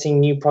exciting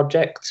new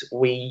project.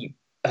 We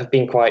have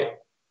been quite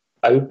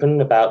open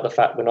about the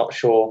fact we're not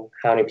sure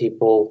how many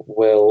people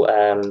will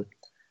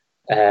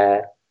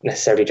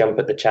necessarily jump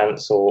at the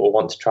chance or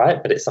want to try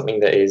it, but it's something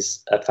that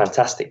is a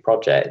fantastic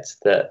project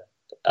that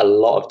a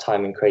lot of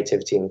time and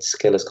creativity and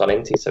skill has gone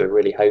into. So we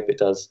really hope it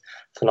does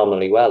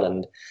phenomenally well.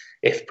 And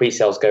if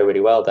pre-sales go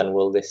really well, then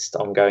we'll list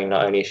ongoing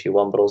not only issue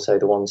 1 but also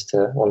the ones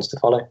to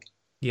follow.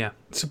 Yeah,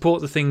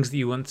 support the things that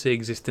you want to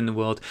exist in the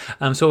world.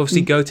 So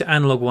obviously go to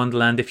Analog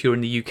Wonderland if you're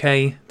in the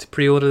UK to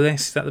pre-order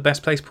this. Is that the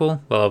best place,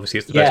 Paul? Well, obviously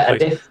it's the best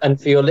place.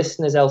 And for your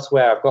listeners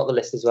elsewhere, I've got the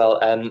list as well.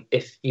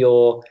 If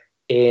you're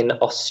in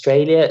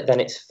Australia, then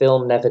it's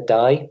Film Never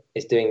Die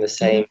is doing the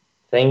same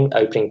thing,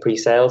 opening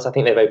pre-sales. I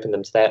think they've opened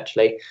them today,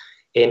 actually.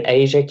 In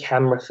Asia,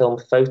 Camera Film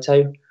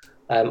Photo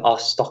are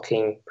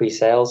stocking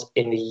pre-sales.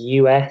 In the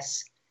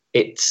US,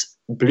 it's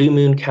Blue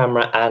Moon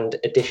Camera and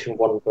Edition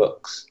 1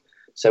 Books.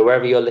 So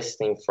wherever you're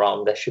listening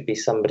from, there should be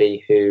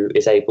somebody who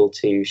is able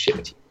to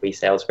ship to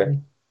pre-sales, really.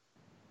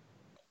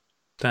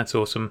 That's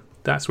awesome.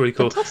 That's really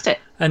cool. Fantastic.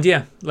 And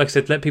yeah, like I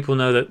said, let people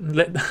know that,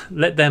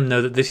 let them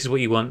know that this is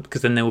what you want,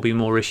 because then there will be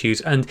more issues.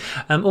 And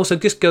also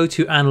just go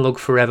to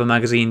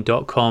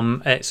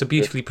analogforevermagazine.com. It's a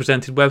beautifully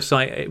presented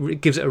website.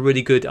 It gives it a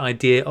really good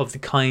idea of the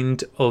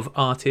kind of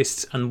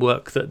artists and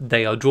work that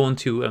they are drawn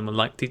to and would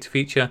like to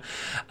feature.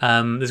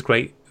 There's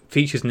great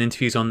features and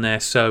interviews on there,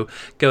 so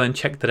go and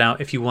check that out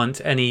if you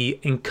want any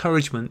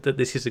encouragement that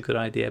this is a good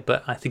idea.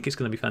 But I think it's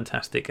going to be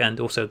fantastic, and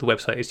also the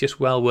website is just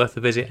well worth a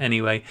visit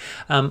anyway.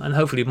 And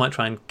hopefully we might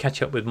try and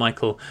catch up with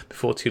Michael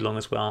before too long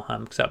as well,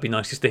 because that'd be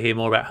nice just to hear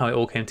more about how it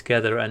all came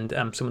together and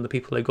some of the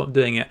people they got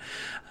doing it.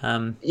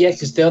 Yeah,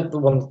 because the other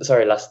one,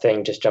 sorry, last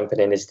thing, just jumping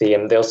in, is they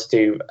also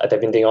do,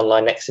 they've been doing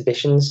online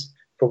exhibitions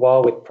for a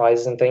while with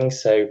prizes and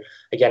things. So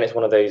again, it's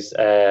one of those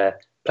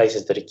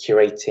places that are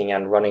curating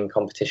and running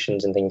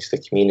competitions and things for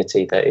the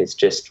community that is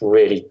just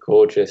really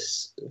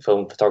gorgeous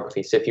film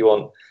photography. So if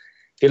you're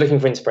looking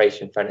for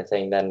inspiration for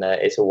anything, then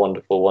it's a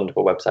wonderful,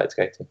 wonderful website to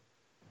go to.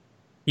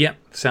 Yeah,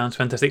 sounds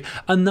fantastic.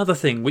 Another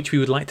thing which we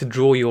would like to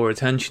draw your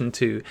attention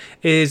to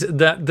is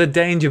that the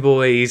Danger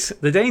Boys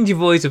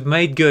have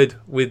made good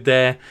with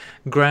their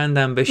grand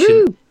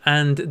ambition. Woo!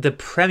 And the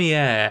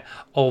premiere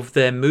of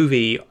their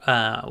movie,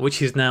 which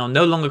is now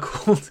no longer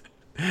called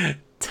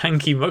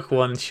Tanky Muck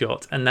One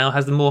Shot and now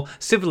has the more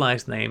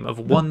civilized name of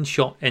One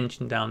Shot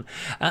Engine Down,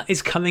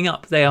 is coming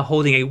up. They are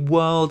holding a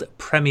world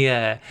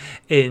premiere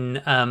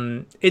in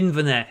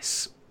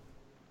Inverness.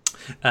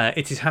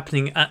 It is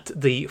happening at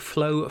the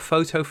Flow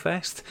Photo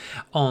Fest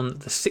on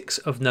the 6th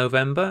of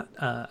November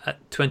at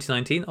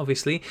 2019,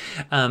 obviously,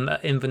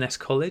 at Inverness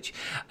College.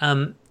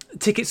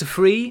 Tickets are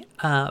free,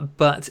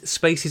 but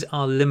spaces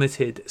are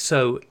limited.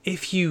 So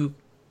if you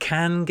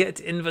can get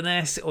to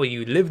Inverness or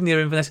you live near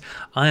Inverness,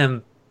 I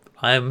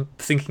am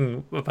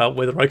thinking about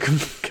whether I can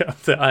get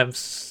up there. I'm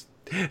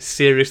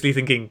seriously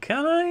thinking,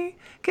 can I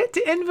get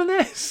to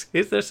Inverness?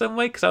 Is there some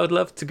way? Because I would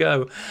love to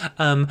go.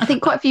 I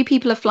think quite a few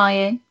people are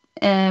flying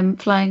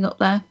up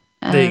there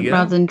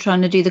rather than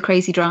trying to do the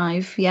crazy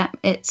drive. Yeah,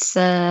 it's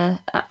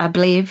I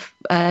believe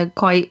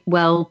quite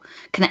well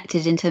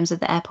connected in terms of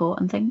the airport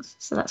and things,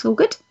 so that's all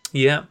good.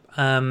 Yeah,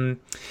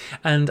 and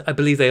I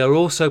believe they are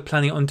also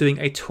planning on doing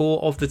a tour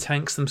of the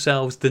tanks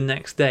themselves the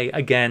next day.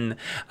 Again,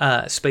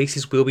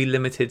 spaces will be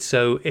limited,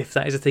 so if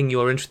that is a thing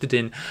you're interested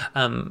in,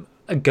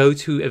 go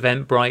to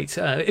Eventbrite.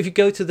 If you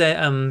go to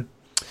their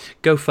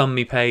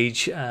GoFundMe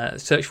page,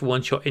 search for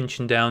One Shot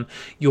Engine Down,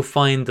 you'll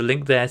find the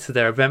link there to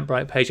their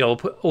Eventbrite page. I'll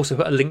also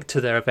put a link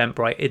to their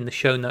Eventbrite in the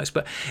show notes.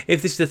 But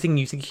if this is the thing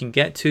you think you can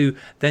get to,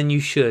 then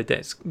you should.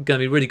 It's going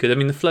to be really good. I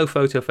mean, the Flow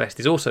Photo Fest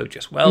is also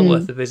just well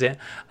worth a visit.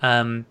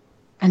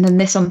 And then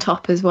this on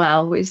top as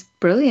well is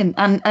brilliant.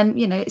 And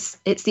you know,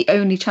 it's the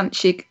only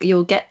chance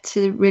you'll get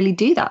to really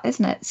do that,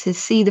 isn't it? To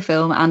see the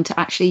film and to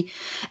actually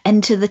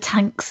enter the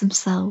tanks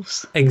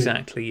themselves.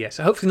 Exactly, yes.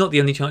 Hopefully not the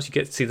only chance you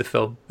get to see the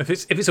film. If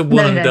it's a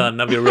one and done,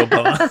 that'd be a real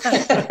bummer.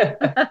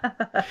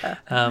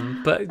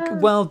 But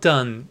well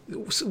done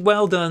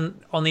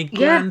on a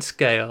grand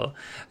scale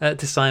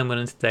to Simon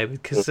and to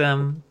David, because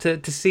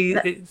to see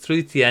it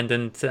through to the end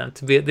and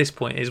to be at this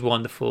point is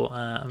wonderful.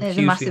 It's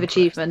a massive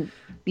achievement.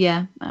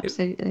 Yeah,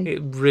 absolutely.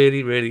 It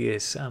really, really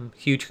is.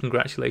 Huge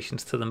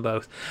congratulations to them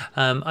both.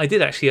 I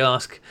did actually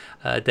ask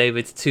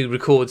David to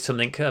record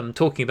something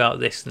talking about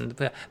this,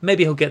 and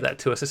maybe he'll get that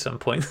to us at some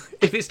point.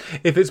 if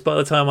it's by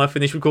the time I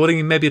finish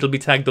recording, maybe it'll be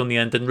tagged on the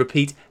end and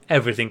repeat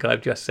everything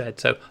I've just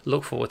said. So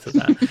look forward to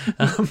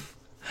that.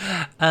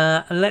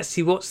 And let's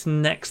see what's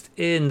next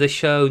in the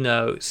show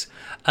notes.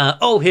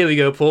 Here we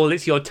go, Paul.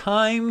 It's your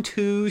time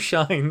to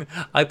shine.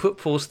 I put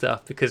Paul's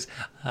stuff because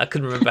I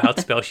couldn't remember how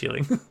to spell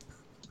shilling.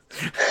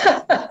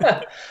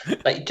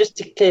 Like, just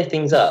to clear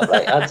things up,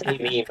 like, I'd sent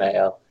you an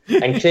email,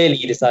 and clearly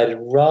you decided,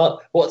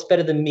 what's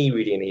better than me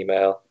reading an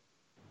email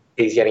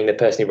is getting the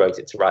person who wrote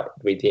it to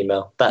read the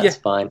email. That's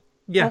fine.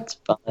 Yeah, that's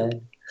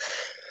fine.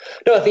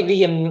 No, I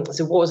think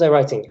so what was I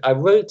writing? I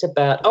wrote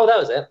about, that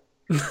was it.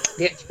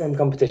 The Ektachrome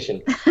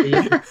competition.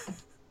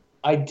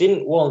 I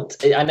didn't want,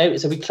 I know,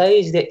 so we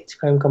closed the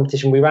Ektachrome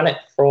competition. We ran it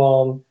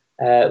from,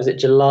 was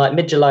it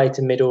mid-July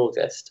to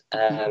mid-August.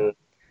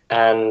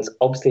 And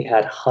obviously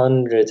had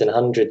hundreds and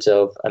hundreds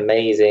of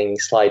amazing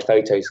slide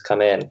photos come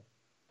in.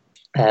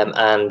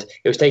 And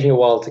it was taking a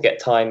while to get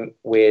time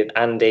with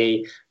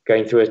Andy,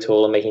 going through it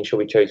all and making sure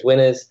we chose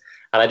winners.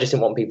 And I just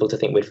didn't want people to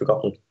think we'd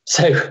forgotten.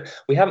 So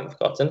we haven't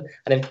forgotten.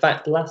 And in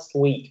fact, last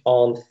week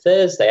on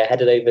Thursday, I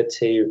headed over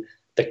to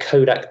the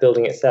Kodak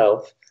building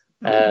itself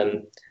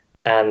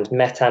and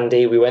met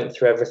Andy. We went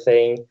through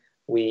everything.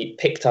 We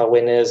picked our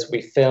winners.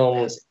 We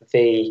filmed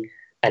the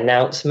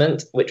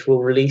announcement, which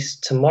we'll release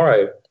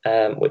tomorrow,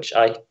 which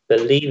I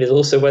believe is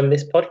also when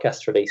this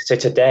podcast released. So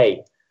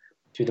today,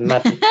 through the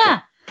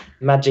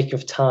magic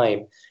of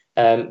time,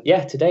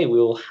 today we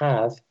will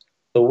have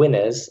the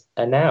winners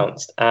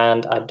announced.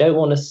 And I don't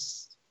want to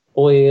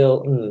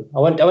spoil. I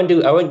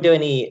won't do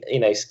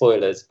any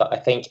spoilers. But I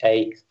think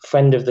a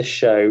friend of the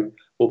show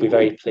will be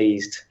very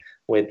pleased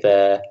with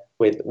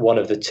one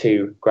of the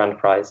two grand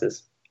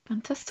prizes.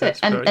 Fantastic.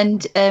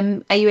 And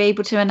are you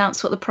able to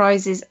announce what the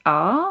prizes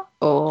are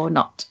or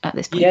not at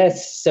this point?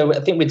 Yes. So I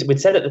think we'd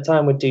said at the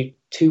time we'd do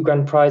two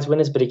grand prize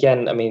winners. But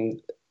again, I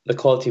mean, the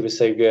quality was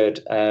so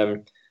good.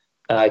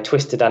 I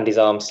twisted Andy's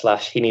arm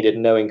 / he needed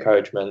no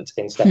encouragement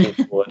in stepping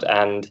forward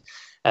and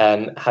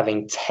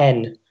having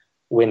 10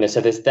 winners.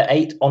 So there's the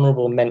 8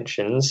 honourable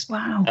mentions.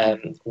 Wow.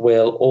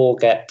 Will all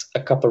get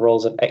a couple of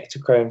rolls of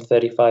Ektachrome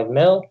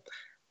 35mm,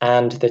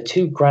 and the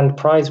 2 grand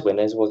prize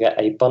winners will get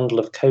a bundle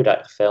of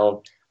Kodak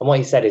film. And what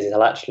he said is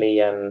he'll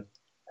actually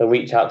he'll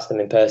reach out to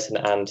them in person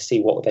and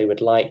see what they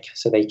would like,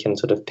 so they can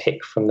sort of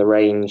pick from the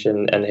range,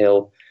 and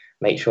he'll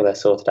make sure they're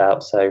sorted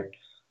out. So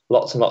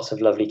lots and lots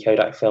of lovely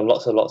Kodak film,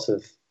 lots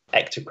of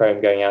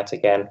Ektachrome going out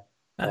again.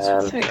 That's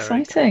So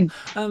exciting.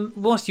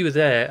 Whilst you were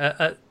there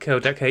at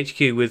Kodak HQ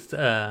with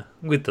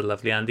the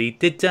lovely Andy,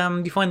 did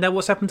you find out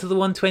what's happened to the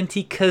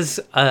 120? Because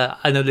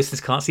I know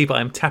listeners can't see, but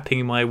I'm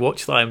tapping my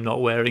watch that I'm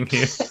not wearing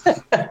here.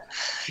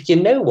 You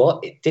know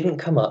what? It didn't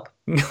come up.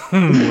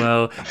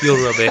 Well,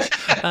 you're rubbish.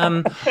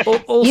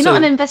 Also, You're not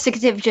an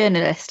investigative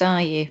journalist,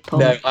 are you, Paul?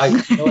 No,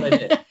 you know what I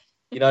did?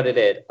 You know what I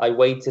did? I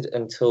waited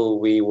until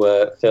we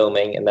were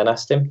filming and then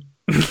asked him.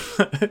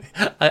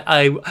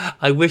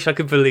 I wish I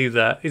could believe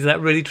that. Is that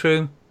really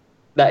true?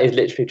 That is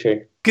literally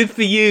true. Good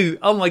for you.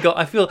 Oh my god,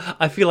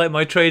 I feel like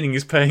my training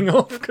is paying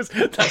off, because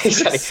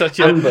that's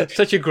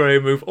such a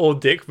Graham move, or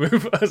dick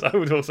move, as I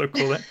would also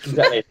call it.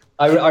 Exactly.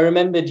 I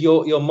remembered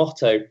your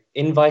motto: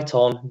 invite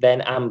on,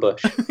 then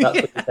ambush. That's what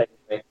you said to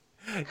me.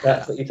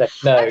 That's what you said.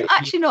 No, I've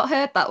actually not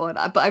heard that one,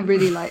 but I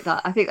really like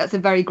that. I think that's a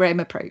very Graham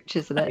approach,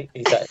 isn't it?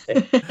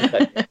 Exactly.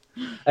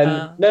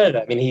 No.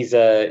 I mean, he's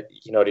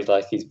you know what he's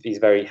like. He's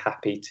very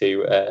happy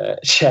to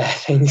share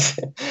things.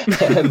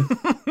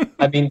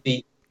 I mean,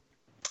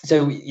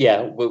 so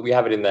yeah, we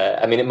have it in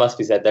there. I mean, it must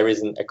be said there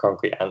isn't a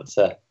concrete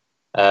answer.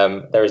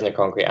 There isn't a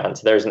concrete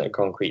answer. There isn't a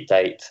concrete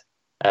date.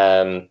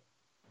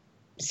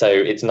 So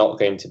it's not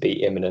going to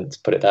be imminent,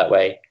 put it that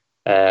way.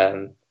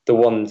 The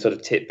one sort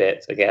of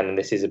tidbit, again, and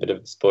this is a bit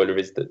of a spoiler,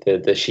 is that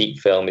the sheet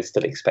film is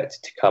still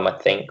expected to come, I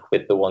think,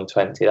 with the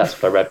 120.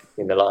 That's what I read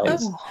between the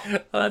lines. Oh,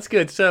 that's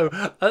good. So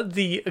at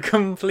the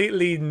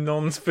completely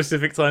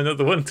non-specific time that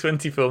the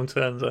 120 film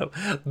turns up,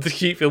 the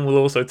sheet film will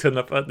also turn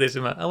up at this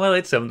amount. Oh, well,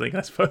 it's something,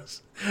 I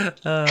suppose.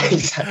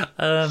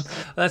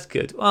 That's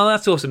good. Well,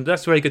 that's awesome.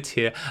 That's very good to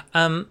hear.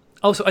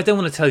 Also, I don't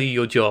want to tell you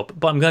your job,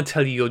 but I'm going to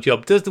tell you your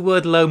job. Does the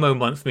word Lomo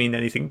month mean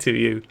anything to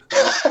you?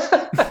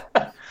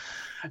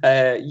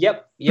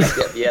 Yep.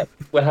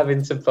 We're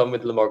having some fun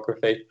with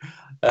lomography.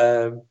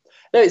 No,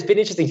 it's been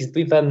interesting because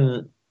we've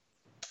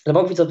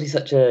lomography is obviously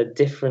such a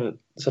different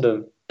sort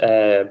of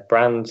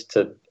brand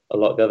to a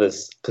lot of the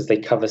others, because they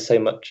cover so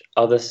much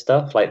other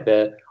stuff, like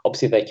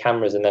obviously their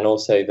cameras, and then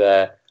also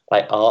their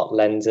like art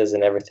lenses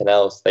and everything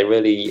else. They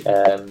really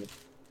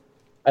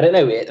I don't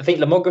know. I think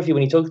lomography,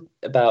 when you talk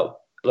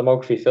about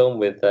lomography film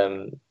with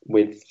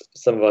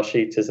some of our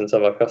shooters and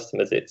some of our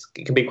customers, it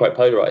can be quite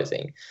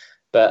polarizing.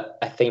 But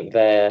I think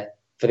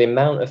for the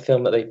amount of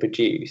film that they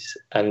produce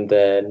and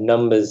the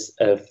numbers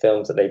of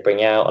films that they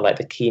bring out, and like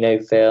the Kino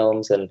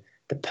films and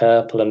the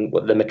Purple and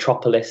the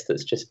Metropolis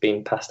that's just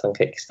been passed on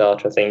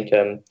Kickstarter, I think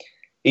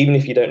even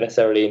if you don't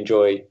necessarily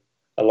enjoy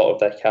a lot of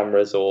their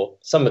cameras or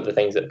some of the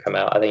things that have come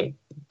out, I think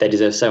they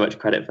deserve so much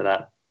credit for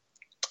that.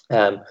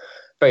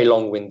 Very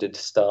long-winded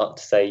start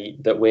to say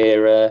that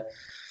we're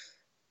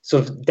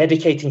sort of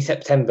dedicating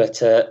September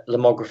to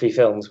lomography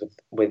films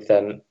with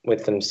them.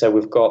 So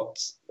we've got,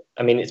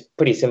 I mean, it's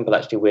pretty simple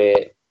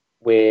actually.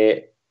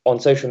 We're on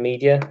social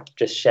media,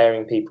 just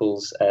sharing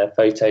people's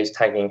photos,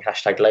 tagging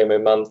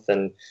 #LomoMonth,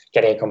 and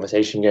getting a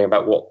conversation going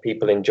about what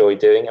people enjoy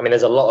doing. I mean,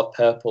 there's a lot of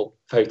Purple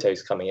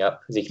photos coming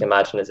up, as you can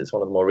imagine, as it's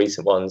one of the more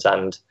recent ones,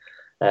 and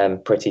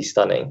pretty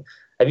stunning.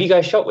 Have you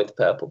guys shot with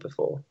Purple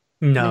before?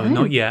 No,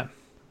 not yet.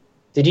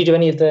 Did you do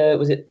any of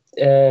was it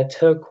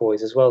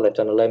turquoise as well? They've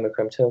done a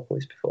Lomochrome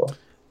turquoise before.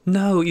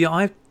 No, yeah,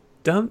 I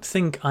don't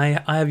think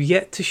I have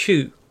yet to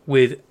shoot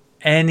with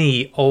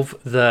any of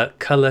the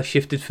color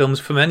shifted films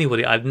from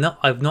anybody. I've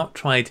not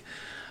tried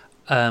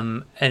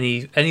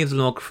any of the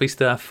lomography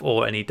stuff,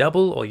 or any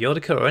double or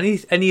Yodica, or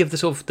any of the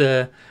sort of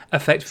the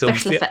effect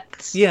films. Special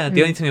effects. Yeah,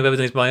 the only thing I've ever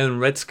done is my own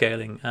red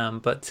scaling.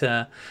 But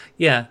I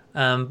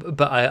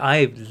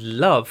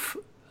love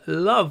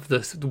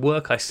the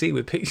work I see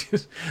with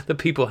pictures that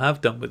people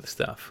have done with the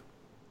stuff.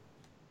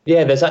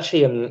 Yeah, there's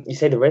actually you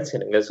say the red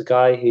scaling. There's a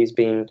guy who's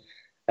been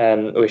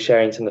was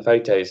sharing some of the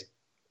photos.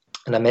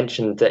 And I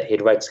mentioned that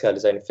he'd red scaled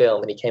his own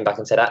film, and he came back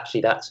and said,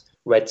 actually, that's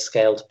red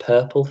scaled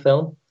Purple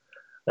film.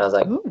 And I was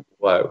like, ooh,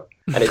 whoa.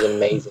 And it's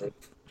amazing.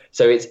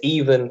 So it's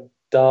even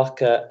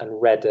darker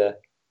and redder,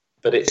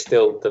 but it's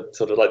still the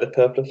sort of like the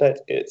purple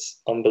effect.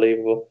 It's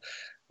unbelievable.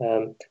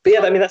 But yeah,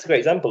 I mean, that's a great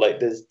example. Like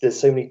there's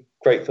so many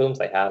great films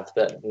they have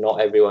that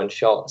not everyone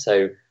shot.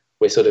 So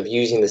we're sort of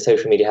using the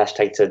social media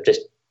hashtag to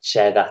just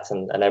share that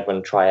and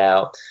everyone try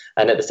out.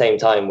 And at the same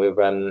time, we're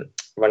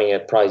running a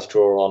prize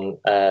draw on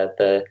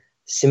the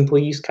simple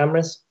use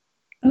cameras.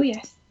 Oh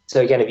yes.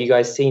 So again, have you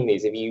guys seen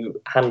these? Have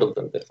you handled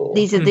them before?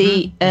 These are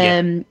the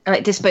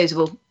like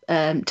disposable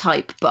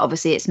type, but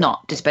obviously it's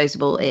not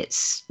disposable.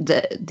 It's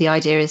the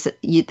idea is that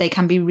they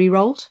can be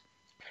re-rolled.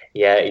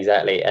 Yeah,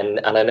 exactly.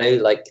 And I know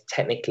like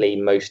technically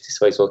most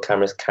disposable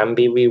cameras can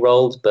be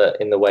re-rolled,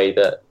 but in the way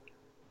that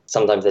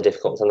sometimes they're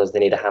difficult. Sometimes they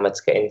need a hammer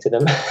to get into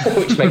them,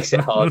 which makes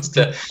it hard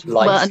to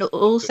light. Well, and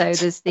also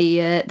there's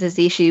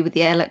the issue with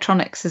the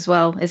electronics as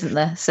well, isn't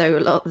there? So a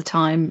lot of the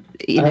time,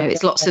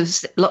 it's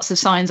lots of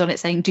signs on it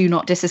saying "Do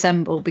not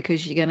disassemble"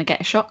 because you're going to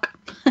get a shock.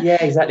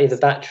 Yeah, exactly. The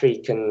battery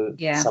can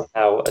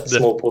somehow a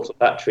small portable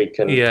battery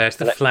can. Yeah, it's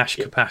the flash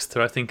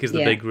capacitor. I think is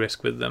the big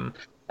risk with them.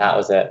 That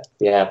was it.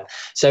 Yeah.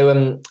 So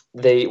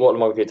what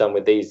Lomography have done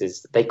with these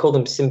is they call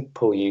them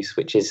simple use,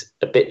 which is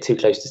a bit too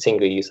close to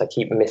single use. I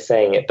keep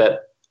missaying it,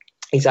 but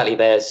exactly,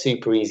 they're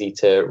super easy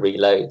to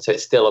reload. So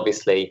it's still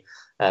obviously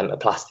a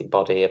plastic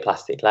body, a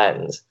plastic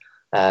lens,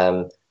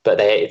 but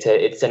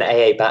it's an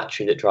AA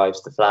battery that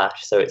drives the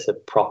flash. So it's a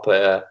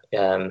proper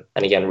and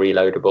again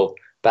reloadable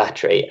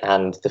battery,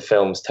 and the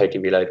film's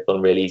totally reloadable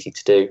and really easy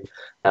to do.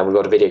 And we've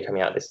got a video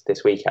coming out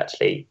this week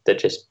actually that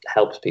just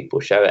helps people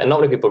show it, and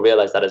not many people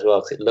realize that as well,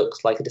 because it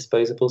looks like a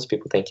disposable, so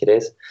people think it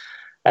is.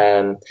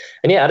 And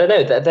yeah, I don't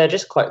know, they're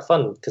just quite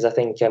fun, because I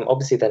think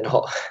obviously they're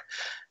not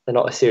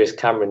a serious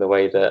camera in the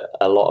way that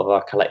a lot of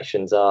our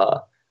collections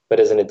are, but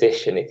as an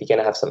addition, if you're going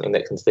to have something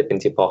that can slip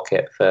into your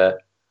pocket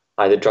for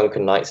either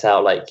drunken nights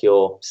out like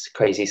your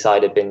crazy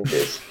cider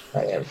binges,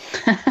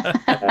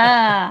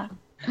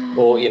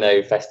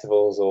 or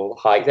festivals or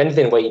hikes,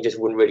 anything where you just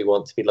wouldn't really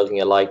want to be lugging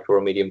a Leica or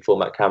a medium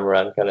format camera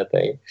and kind of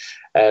thing,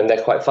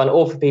 they're quite fun.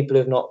 Or for people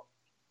who've not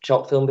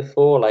shot film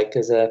before, like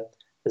as a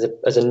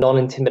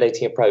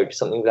non-intimidating approach,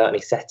 something without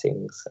any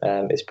settings,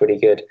 is pretty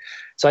good.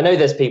 So I know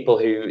there's people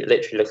who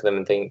literally look at them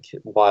and think,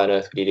 why on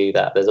earth would you do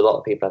that? There's a lot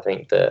of people, I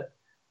think, that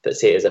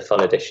see it as a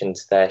fun addition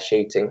to their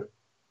shooting.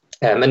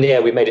 And yeah,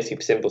 we made it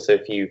super simple. So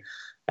if you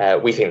I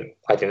think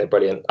they're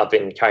brilliant. I've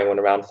been carrying one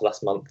around for the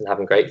last month and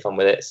having great fun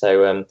with it.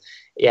 So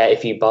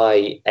if you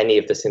buy any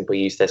of the simple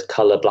use, there's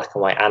colour, black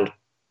and white, and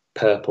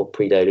purple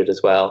preloaded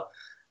as well.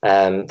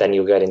 Then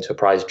you'll get into a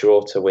prize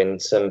draw to win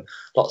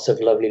lots of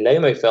lovely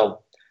Lomo film,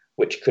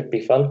 which could be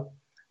fun.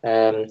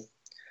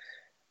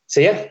 So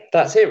yeah,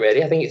 that's it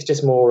really. I think it's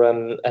just more,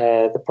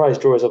 the prize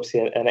draw is obviously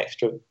an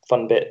extra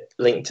fun bit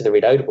linked to the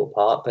reloadable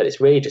part, but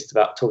it's really just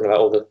about talking about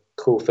all the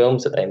cool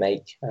films that they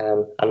make,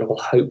 and we'll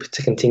hope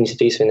to continue to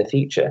do so in the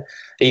future.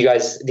 Did you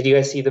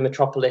guys see the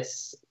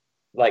Metropolis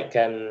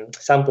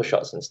sample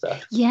shots and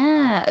stuff?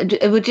 Yeah,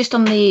 we're just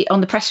on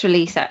the press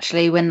release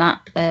actually when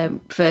that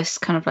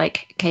first kind of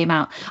came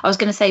out. I was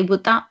going to say,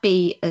 would that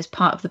be as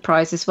part of the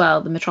prize as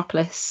well, the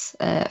Metropolis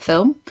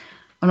film?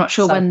 I'm not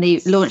sure when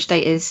the launch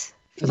date is.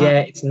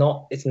 Yeah, it's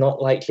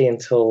not likely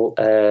until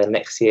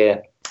next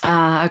year.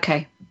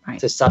 Okay,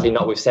 right. So sadly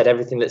not. We've said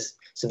everything that's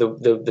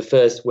the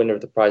first winner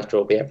of the prize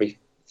draw will be every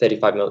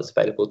 35mm that's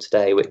available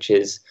today, which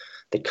is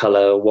the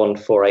colour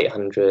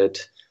 14800,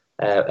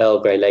 Earl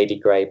Grey, Lady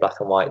Grey, black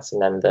and whites,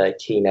 and then the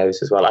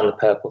Kinos as well, and the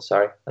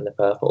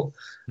purple.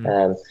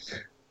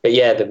 But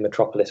yeah, the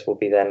Metropolis will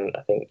be then,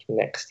 I think,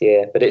 next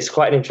year. But it's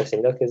quite an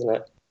interesting look, isn't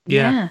it?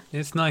 Yeah.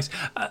 It's nice.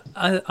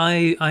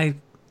 I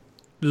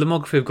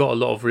Lomography have got a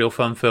lot of real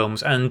fun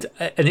films, and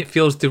it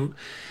feels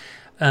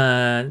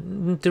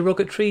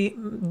derogatory,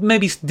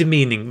 maybe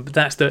demeaning, but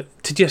that's to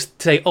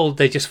just say, oh,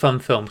 they're just fun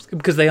films,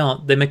 because they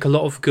aren't. They make a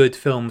lot of good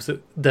films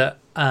that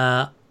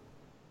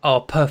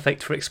are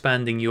perfect for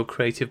expanding your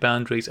creative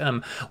boundaries.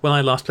 When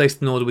I last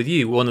placed an order with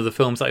you, one of the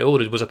films I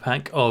ordered was a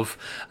pack of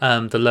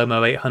the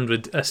Lomo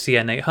 800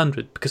 CN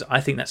 800, because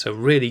I think that's a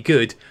really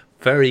good,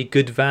 very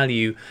good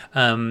value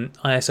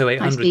ISO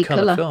 800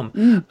 colour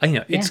film.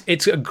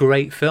 It's a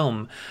great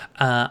film.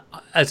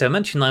 As I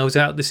mentioned, I was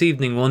out this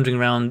evening wandering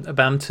around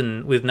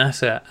Bampton with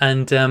NASA,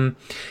 and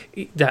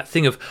that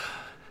thing of,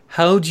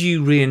 how do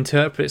you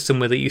reinterpret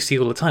somewhere that you see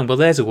all the time? Well,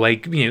 there's a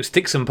way,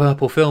 stick some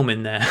purple film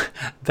in there.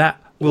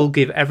 That will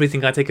give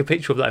everything I take a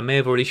picture of that I may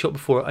have already shot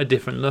before a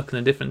different look and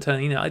a different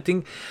tone. I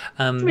think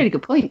that's a really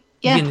good point.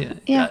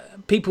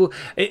 People,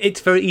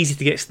 it's very easy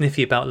to get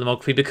sniffy about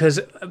Lomography because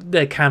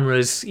their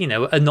cameras,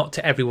 are not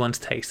to everyone's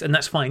taste, and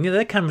that's fine.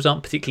 Their cameras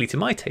aren't particularly to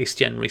my taste,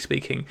 generally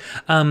speaking.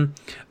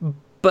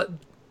 But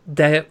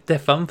they're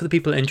fun for the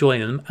people enjoying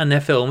them, and their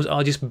films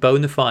are just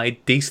bona fide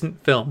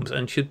decent films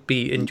and should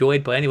be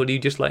enjoyed by anybody who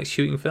just likes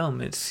shooting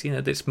film. It's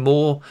there's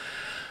more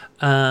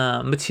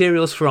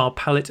materials for our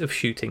palette of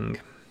shooting.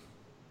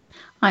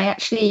 I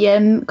actually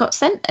got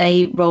sent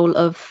a roll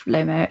of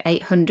Lomo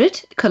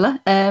 800 colour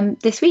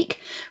this week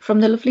from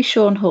the lovely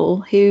Sean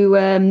Hall, who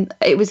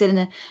it was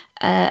in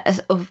a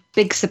sort of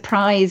big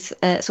surprise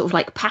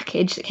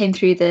package that came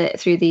through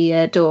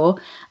the door.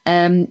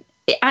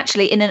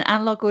 Actually in an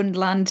Analog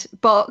Wonderland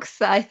box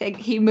that I think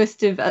he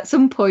must have at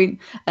some point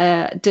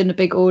done a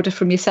big order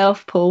from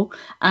yourself, Paul,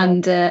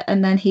 and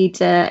then he'd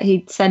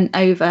sent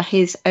over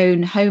his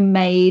own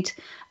homemade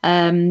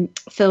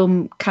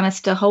film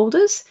canister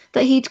holders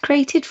that he'd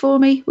created for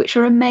me, which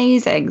are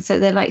amazing. So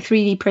they're like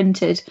 3D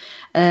printed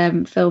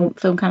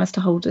film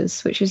canister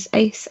holders, which is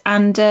ace,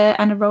 and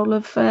a roll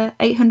of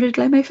 800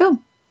 Lomo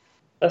film.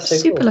 That's so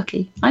super cool.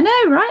 Lucky. I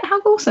know, right? How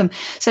awesome.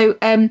 So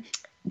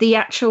the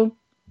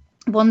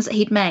ones that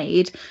he'd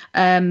made.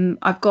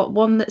 I've got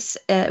one that's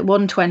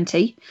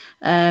 120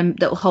 that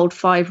will hold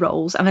 5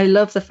 rolls, and I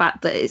love the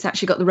fact that it's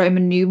actually got the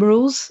Roman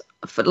numerals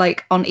for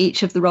like on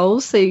each of the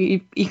rolls, so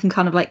you can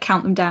kind of like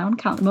count them down,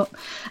 count them up,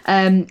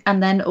 and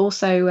then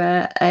also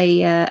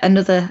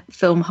another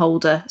film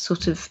holder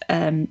sort of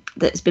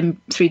that's been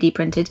 3D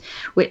printed,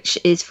 which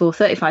is for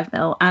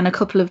 35mm, and a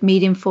couple of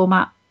medium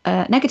format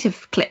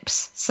negative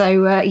clips.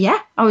 So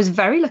I was a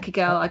very lucky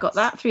girl. I got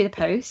that through the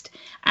post,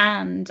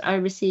 and I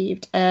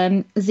received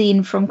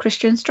zine from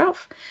Christian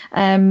Stroff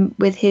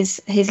with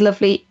his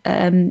lovely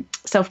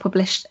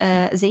self-published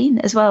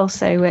zine as well.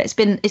 So it's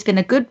been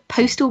a good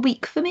postal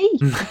week for me.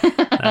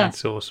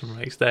 That's awesome,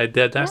 Rach.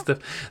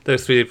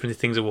 Those 3D printed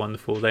things are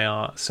wonderful. They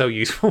are so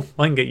useful.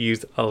 Mine get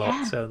used a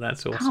lot, so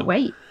that's awesome. Can't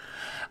wait.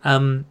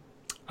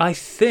 I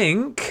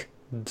think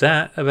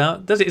that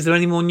about does it. Is there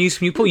any more news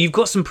from you, Paul? You've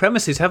got some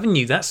premises, haven't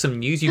you? That's some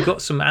news. You've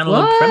got some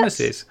analog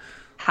premises.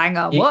 Hang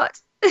on, what?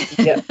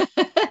 Yeah.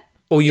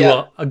 Or you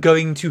are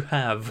going to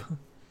have.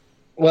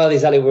 Well,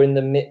 exactly. We're in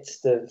the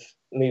midst of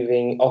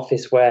moving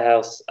office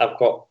warehouse. I've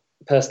got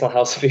personal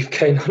house move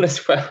going on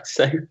as well.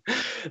 So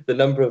the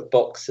number of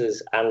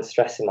boxes and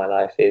stress in my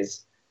life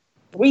is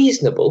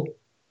reasonable,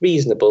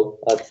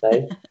 I'd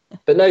say.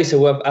 But no,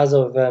 so as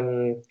of,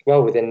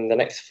 within the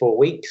next 4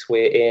 weeks,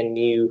 we're in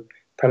new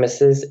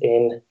premises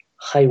in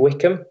High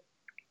Wycombe.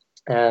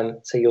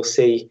 So you'll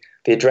see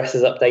the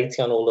addresses updating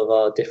on all of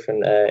our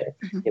different,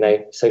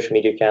 social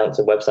media accounts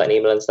and website and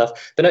email and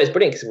stuff. But no, it's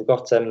brilliant because we've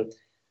got,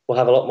 we'll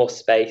have a lot more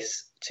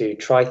space to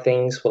try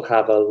things. We'll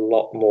have a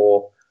lot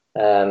more,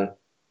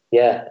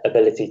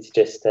 ability to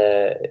just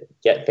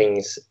get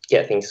things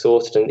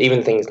sorted, and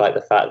even things like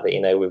the fact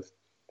that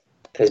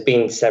there's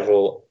been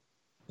several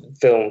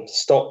film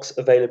stocks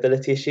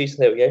availability issues.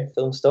 There we go,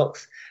 film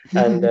stocks,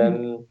 and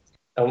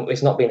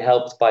it's not been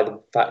helped by the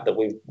fact that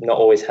we've not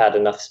always had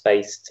enough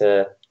space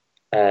to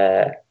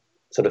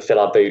sort of fill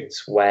our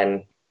boots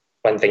when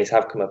things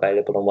have come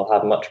available, and we'll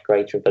have much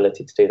greater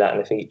ability to do that in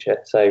the future.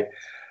 So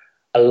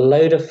a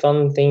load of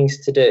fun things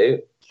to do,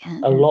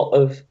 a lot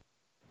of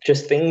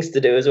just things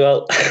to do as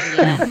well.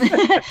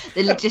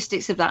 The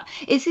logistics of that.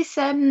 Is this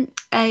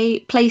a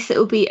place that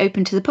will be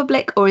open to the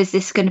public, or is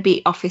this going to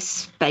be office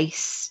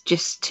space,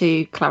 just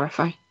to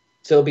clarify?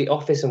 So it'll be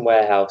office and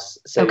warehouse.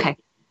 So okay.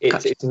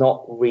 It's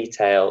not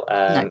retail.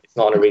 No. It's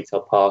not on a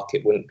retail park.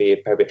 It wouldn't be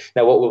appropriate.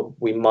 Now, what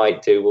we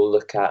might do, we'll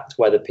look at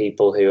whether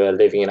people who are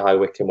living in High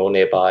Wycombe or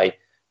nearby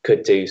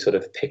could do sort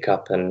of pick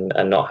up and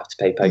not have to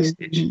pay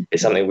postage. Mm-hmm.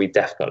 It's something we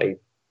definitely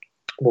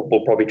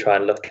we'll probably try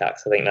and look at.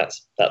 So I think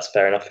that's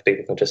fair enough if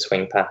people can just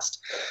swing past.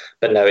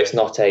 But no, it's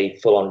not a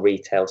full-on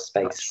retail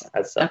space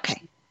as such.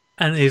 Okay.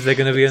 And is there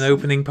going to be an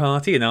opening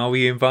party, and are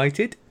we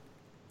invited?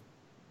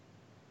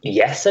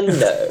 Yes and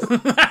no. No.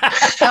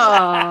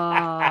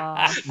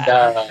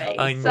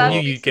 I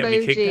knew you'd get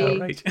me kicked out,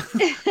 Rachel.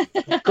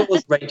 Of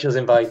course, Rachel's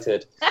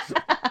invited.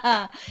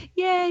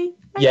 Yay!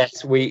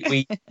 Yes,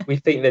 we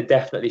think there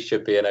definitely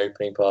should be an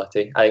opening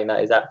party. I think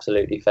that is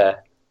absolutely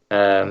fair.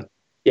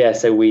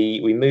 So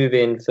we move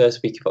in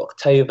first week of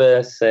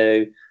October, so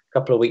a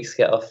couple of weeks to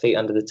get our feet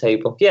under the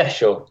table. Yeah,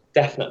 sure,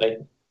 definitely.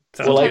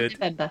 Sounds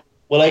good.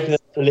 We'll open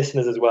it for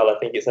listeners as well. I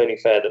think it's only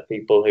fair that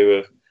people who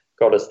have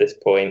got us this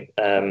point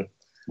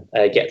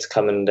get to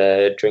come and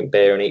drink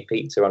beer and eat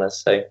pizza on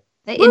us. So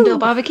indoor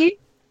barbecue,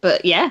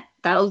 but yeah,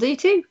 that'll do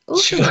too.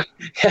 Awesome. Sure.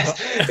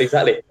 Yes,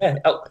 exactly. Yeah.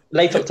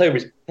 Late October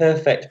is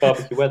perfect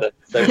barbecue weather.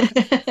 So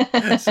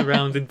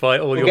surrounded by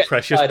all your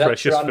precious films.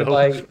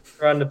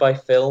 Surrounded by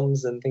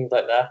films and things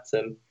like that,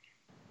 and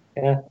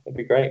yeah, it'd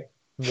be great.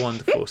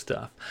 Wonderful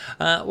stuff.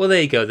 Well,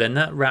 there you go. Then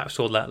that wraps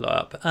all that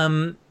lot up.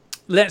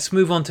 Let's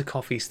move on to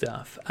coffee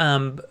stuff.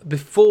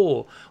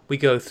 Before we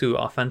go through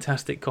our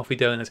fantastic coffee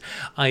donuts,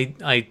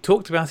 I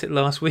talked about it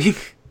last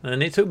week,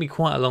 and it took me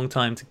quite a long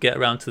time to get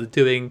around to the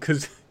doing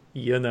because,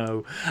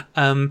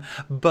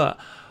 but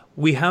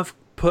we have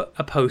put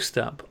a post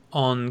up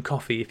on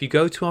coffee. If you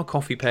go to our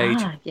coffee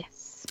page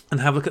and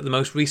have a look at the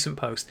most recent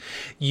post,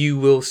 you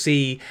will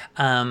see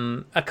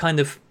a kind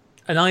of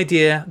an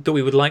idea that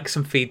we would like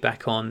some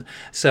feedback on.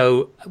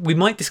 So we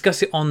might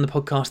discuss it on the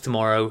podcast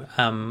tomorrow. We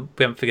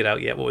haven't figured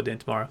out yet what we're doing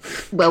tomorrow.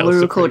 Well,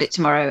 we'll record it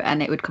tomorrow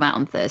and it would come out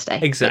on Thursday.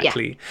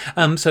 Exactly.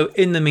 Yeah. So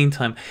in the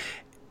meantime,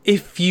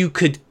 if you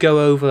could go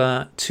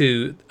over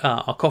to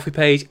our coffee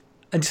page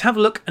and just have a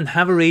look and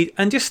have a read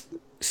and just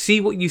see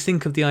what you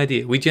think of the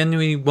idea. We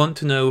genuinely want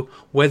to know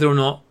whether or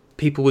not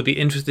people would be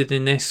interested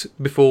in this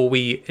before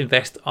we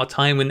invest our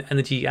time and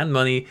energy and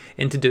money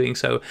into doing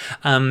so.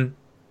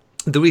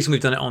 The reason we've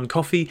done it on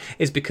coffee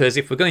is because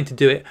if we're going to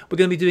do it, we're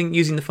going to be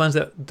using the funds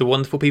that the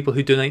wonderful people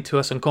who donate to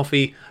us on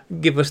coffee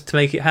give us to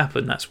make it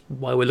happen. That's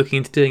why we're looking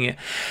into doing it.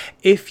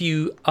 If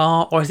you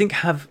are, or I think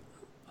have,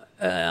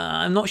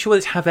 I'm not sure whether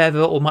it's have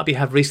ever or might be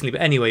have recently, but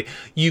anyway,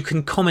 you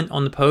can comment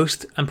on the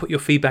post and put your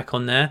feedback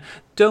on there.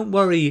 Don't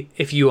worry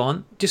if you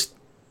aren't. Just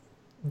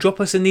drop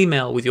us an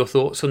email with your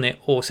thoughts on it,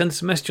 or send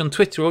us a message on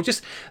Twitter, or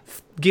just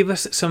give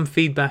us some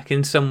feedback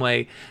in some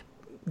way.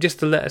 just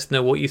to let us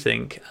know what you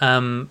think.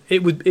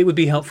 It would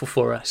be helpful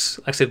for us.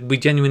 Like I said, we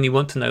genuinely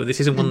want to know. This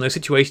isn't one of those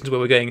situations where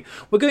we're going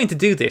to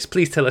do this.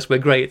 Please tell us we're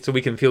great so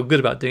we can feel good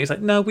about doing it. It's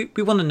like, no, we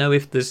want to know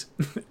if there's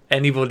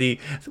anybody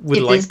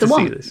would like to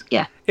see this.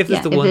 Yeah. If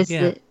there's the one,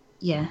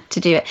 to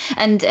do it.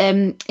 And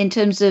in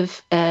terms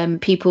of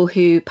people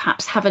who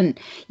perhaps haven't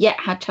yet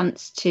had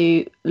chance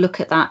to look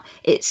at that,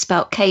 it's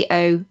spelled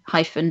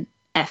KO-FI,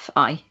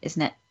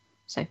 isn't it?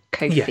 So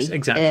Ko-fi. Yes,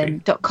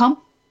 exactly. .com.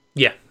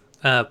 Yeah.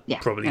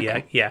 Probably,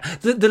 okay. yeah.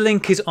 The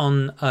link is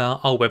on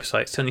our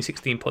website,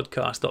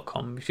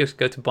 Sony16podcast.com. If you just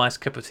go to buy us a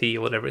cup of tea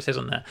or whatever it says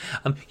on there.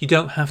 You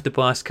don't have to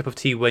buy us a cup of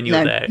tea when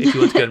you're there if you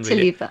want to go and read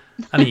it. That.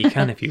 I mean, you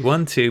can if you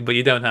want to, but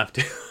you don't have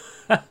to.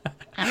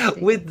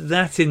 Absolutely. With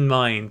that in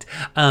mind,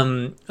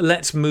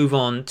 let's move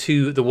on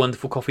to the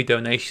wonderful coffee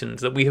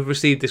donations that we have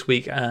received this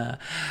week.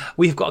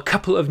 We have got a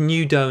couple of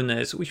new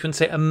donors, which we want to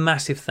say a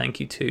massive thank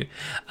you to.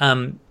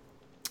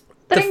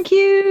 Thank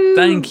you.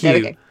 Thank There we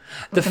you. go.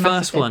 The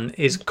first one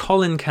is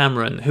Colin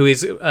Cameron, who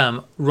is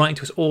writing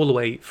to us all the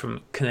way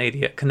from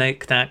Canada.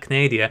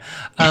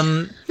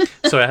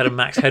 Sorry, I had a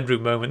Max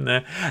Headroom moment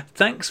there.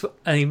 Thanks for,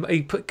 and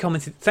he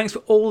commented, thanks for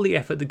all the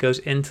effort that goes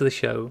into the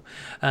show.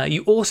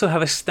 You also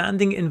have a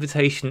standing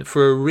invitation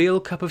for a real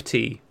cup of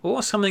tea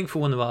or something for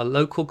one of our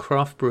local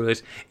craft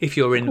brewers if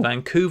you're in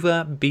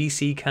Vancouver,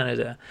 BC,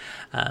 Canada.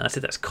 I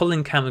said that's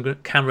Colin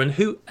Cameron,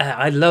 who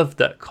I love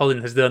that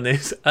Colin has done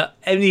this.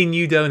 Any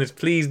new donors,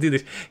 please do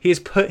this. He has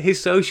put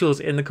his socials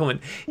in the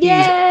comment.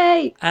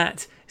 Yay! He's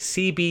at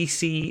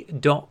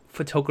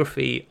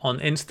cbc.photography on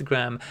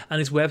Instagram, and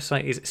his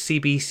website is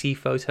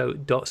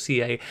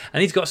cbcphoto.ca,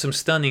 and he's got some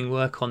stunning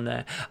work on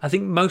there. I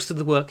think most of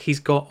the work he's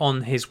got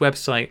on his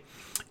website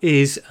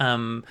is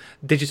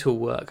digital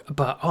work,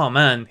 but oh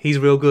man, he's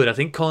real good. I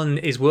think Colin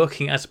is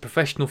working as a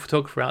professional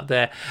photographer out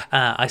there.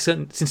 I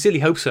sincerely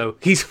hope so.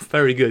 He's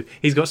very good.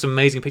 He's got some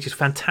amazing pictures,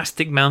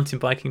 fantastic mountain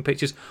biking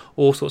pictures,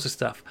 all sorts of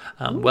stuff.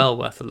 Well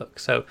worth a look.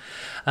 So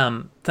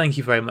thank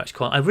you very much,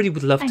 Colin. I really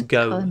would love to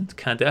go to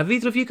Canada. Have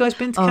either of you guys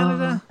been to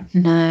Canada?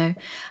 No.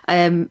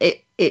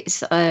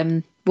 It's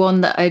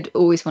one that I'd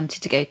always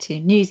wanted to go to.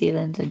 New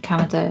Zealand and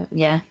Canada.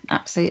 Yeah,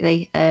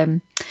 absolutely.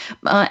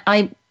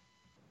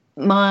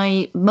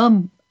 My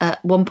mum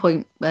at one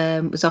point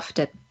was offered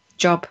a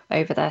job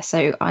over there,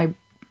 so I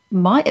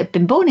might have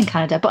been born in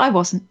Canada, but I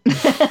wasn't.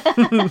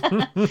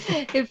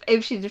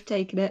 if she'd have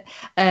taken it,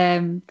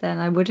 then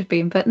I would have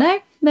been. But no,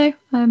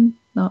 I'm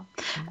not.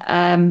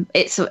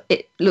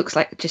 It looks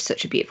like just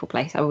such a beautiful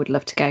place. I would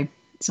love to go.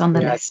 It's on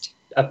the list.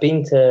 I've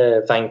been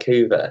to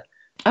Vancouver.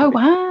 Oh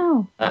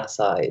wow! That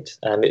side,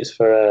 it was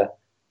for a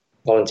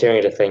volunteering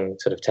at a thing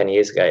sort of 10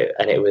 years ago,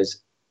 and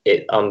it's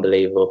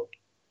unbelievable.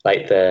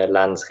 Like the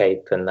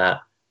landscape and that,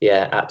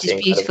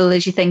 absolutely just beautiful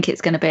as you think it's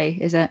going to be,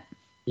 is it?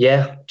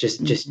 Yeah, just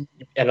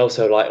and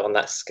also like on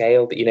that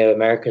scale that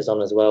America's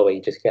on as well, where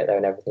you just get there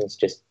and everything's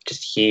just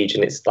huge,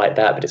 and it's like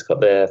that, but it's got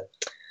the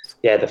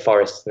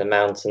forests and the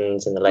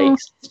mountains and the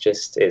lakes.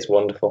 It's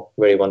wonderful,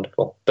 really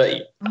wonderful.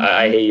 But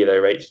I hear you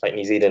though, Rach, like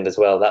New Zealand as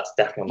well. That's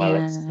definitely on my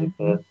list.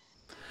 Mm-hmm.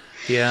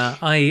 Yeah,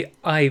 I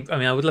mean,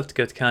 I would love to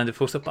go to Canada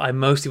for stuff, but I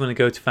mostly want to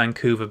go to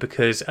Vancouver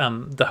because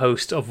the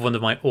host of one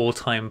of my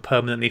all-time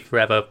permanently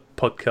forever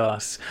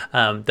podcasts,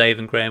 Dave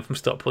and Graham from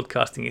Stop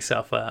Podcasting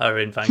Yourself, are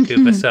in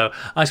Vancouver. So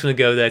I just want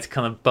to go there to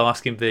kind of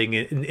bask in being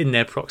in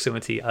their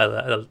proximity.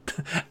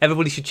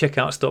 Everybody should check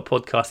out Stop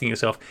Podcasting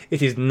Yourself.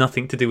 It is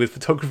nothing to do with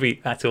photography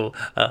at all.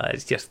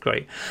 It's just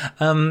great.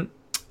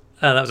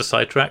 That was a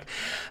sidetrack.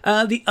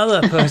 The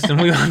other person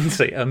we want to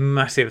say a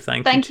massive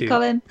thank you to. Thank you,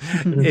 Colin.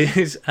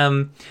 Is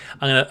I'm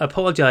going to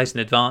apologise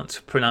in advance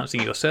for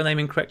pronouncing your surname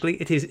incorrectly.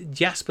 It is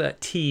Jasper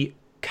T.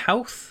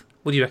 Kauth.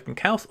 What do you reckon,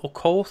 Kauth or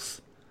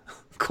Korth?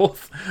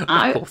 Korth.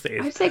 I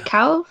would say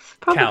Kauth,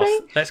 probably.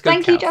 Kauth. Let's go.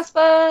 Thank you,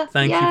 Jasper.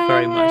 Thank you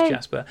very much,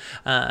 Jasper.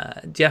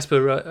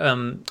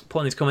 Jasper put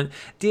on his comment,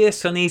 "Dear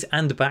Sunnies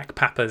and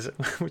backpappers,"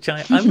 which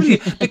I'm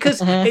really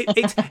because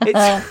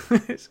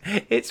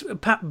it's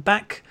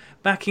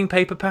backing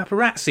paper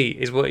paparazzi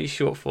is what it's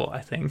short for, I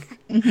think,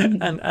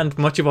 and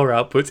much of our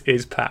output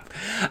is pap.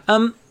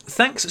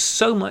 Thanks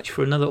so much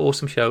for another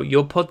awesome show.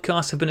 Your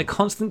podcasts have been a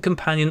constant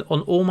companion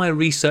on all my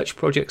research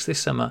projects this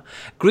summer.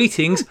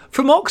 Greetings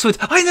from Oxford.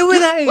 I know where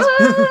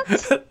that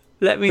is.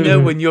 Let me know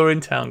when you're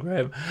in town,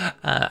 Graham.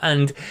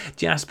 And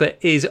Jasper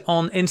is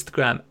on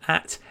Instagram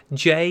at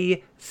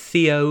jtheokauth,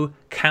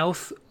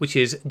 which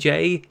is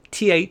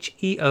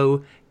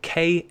JTHEOKAUTH.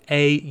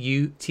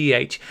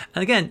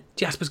 And again,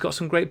 Jasper's got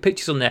some great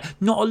pictures on there.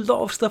 Not a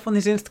lot of stuff on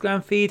his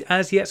Instagram feed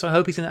as yet, so I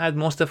hope he's going to add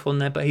more stuff on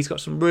there, but he's got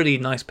some really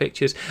nice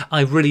pictures.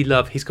 I really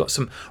love he's got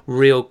some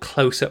real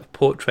close-up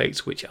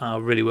portraits which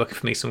are really working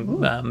for me,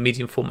 some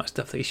medium format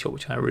stuff that he shot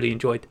which I really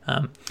enjoyed.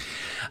 You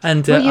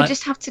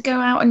just have to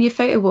go out on your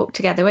photo walk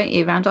together, won't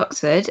you, around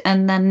Oxford,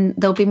 and then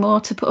there'll be more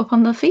to put up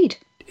on the feed.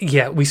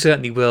 Yeah, we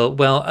certainly will.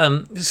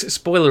 Well,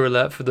 spoiler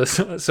alert for this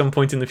at some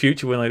point in the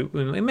future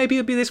maybe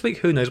it'll be this week,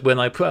 who knows, when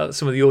I put out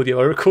some of the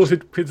audio I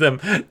recorded with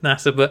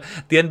NASA. But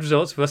the end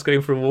results of us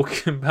going for a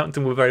walk in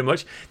Mountain were very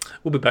much,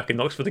 we'll be back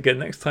in Oxford again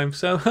next time.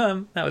 So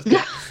that was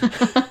good.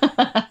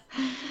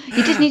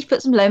 You just need to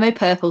put some Lomo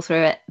purple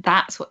through it.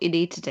 That's what you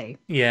need to do.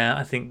 Yeah,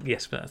 I think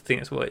that's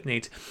what it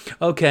needs.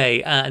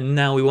 Okay,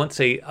 now we want to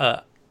say...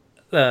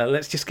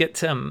 let's just get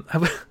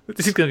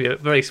this is going to be a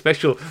very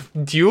special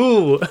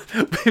duel.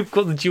 We've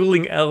got the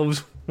dueling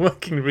elves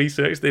working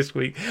research this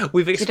week.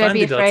 We've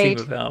expanded our team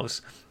of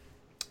elves.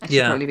 I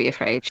should probably be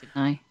afraid, shouldn't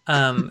I?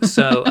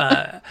 So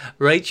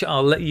Rach,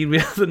 I'll let you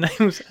read out the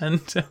names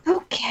and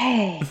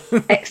okay,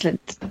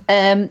 excellent.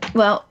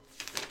 Well,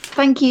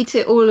 thank you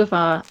to all of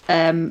our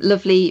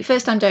lovely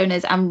first-time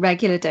donors and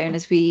regular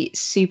donors. We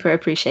super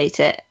appreciate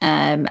it.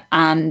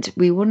 And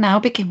we will now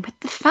begin with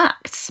the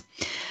facts.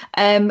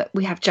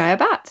 We have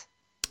Jayabat.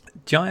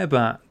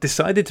 Jayabat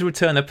decided to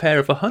return a pair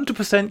of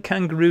 100%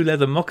 kangaroo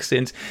leather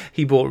moccasins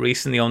he bought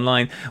recently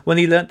online when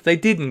he learnt they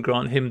didn't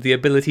grant him the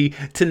ability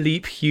to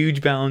leap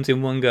huge bounds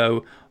in one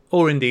go,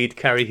 or indeed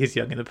carry his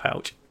young in a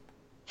pouch.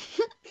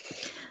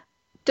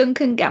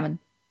 Duncan Gammon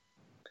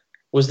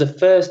was the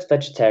first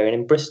vegetarian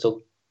in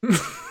Bristol.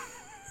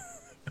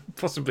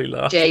 Possibly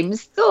last.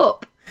 James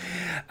Thorpe.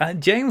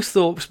 James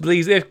Thorpe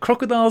believes if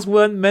crocodiles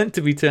weren't meant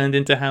to be turned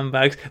into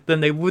handbags, then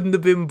they wouldn't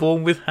have been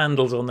born with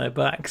handles on their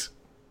backs.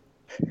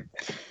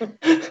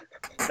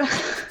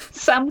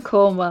 Sam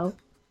Cornwell.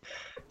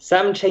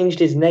 Sam changed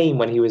his name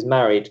when he was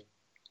married.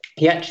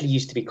 He actually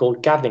used to be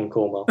called Gavin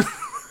Cornwell.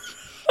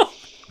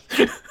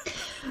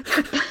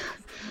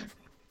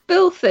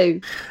 Bill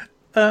Thu.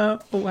 Hang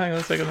on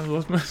a second, I've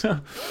lost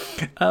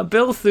myself.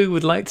 Bill Thu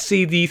would like to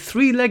see the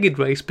three-legged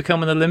race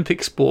become an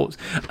Olympic sport,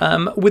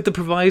 with the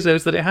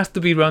provisos that it has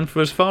to be run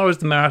for as far as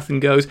the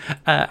marathon goes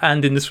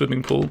and in the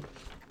swimming pool.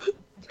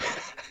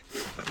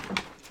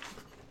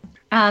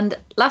 And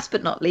last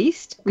but not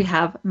least, we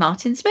have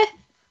Martin Smith,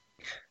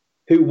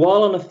 who,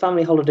 while on a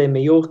family holiday in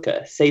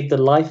Mallorca, saved the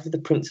life of the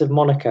Prince of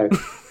Monaco.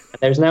 And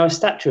there is now a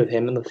statue of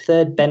him on the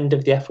third bend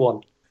of the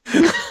F1.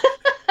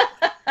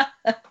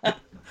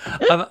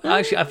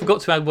 I forgot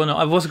to add one.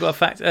 I've also got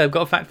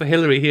a fact for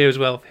Hillary here as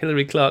well,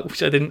 Hillary Clark,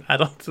 which I didn't add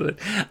on to it.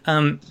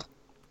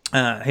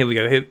 Here we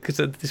go, because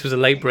this was a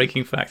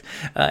late-breaking fact.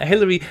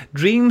 Hillary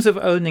dreams of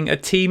owning a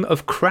team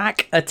of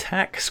crack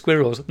attack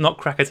squirrels, not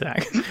crack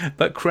attack,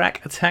 but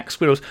crack attack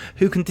squirrels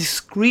who can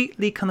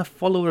discreetly kind of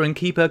follow her and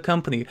keep her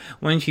company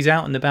when she's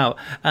out and about,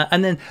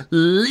 and then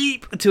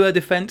leap to her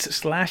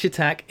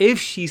defense/attack if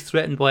she's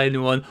threatened by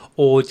anyone,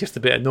 or just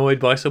a bit annoyed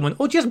by someone,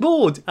 or just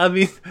bored. I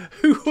mean,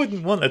 who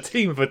wouldn't want a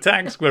team of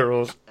attack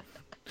squirrels?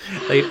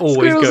 They always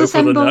Squirrels go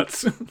assemble. for the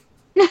nuts.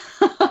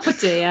 Oh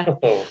dear.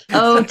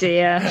 Oh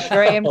dear.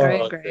 Graham.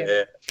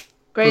 Dear.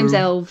 Graham's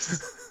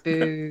elves.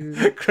 Boo.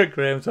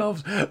 Graham's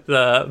elves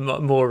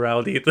more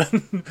rowdy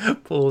than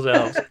Paul's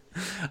elves.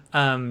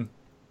 That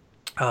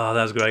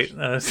was great.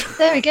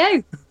 There we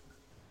go.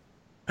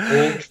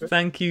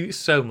 Thank you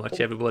so much,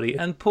 everybody.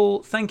 And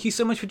Paul, thank you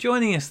so much for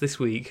joining us this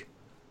week.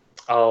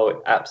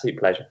 Oh, absolute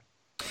pleasure.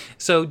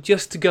 So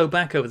just to go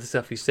back over the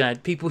stuff you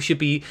said, people should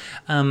be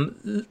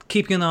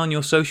keeping an eye on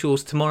your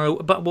socials tomorrow.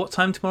 About what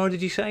time tomorrow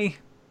did you say?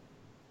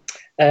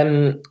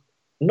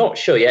 Not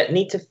sure yet.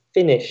 Need to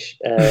finish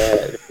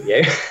the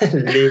video a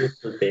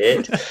little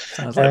bit.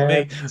 Sounds like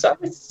me. So I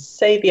would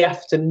say the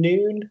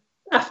afternoon.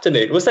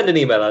 We'll send an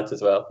email out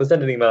as well. We'll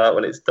send an email out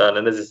when it's done.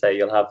 And as I say,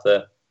 you'll have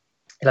the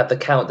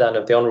countdown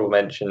of the honourable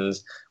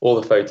mentions, all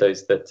the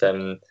photos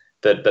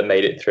that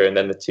made it through, and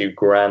then the two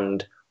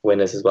grand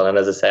winners as well. And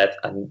as I said,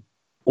 I'm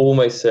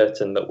almost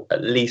certain that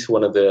at least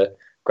one of the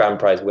grand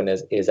prize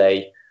winners is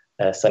a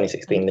Sunny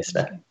 16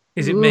 listener.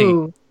 Is it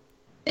me?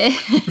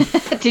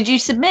 Did you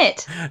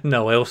submit?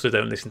 No, I also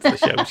don't listen to the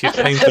show, which is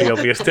painfully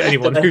obvious to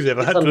anyone who's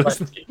ever had to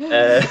listen.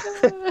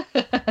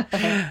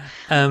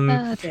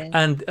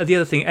 And the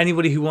other thing,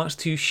 anybody who wants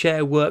to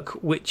share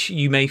work which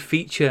you may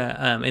feature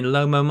in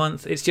Lomo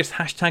Month, it's just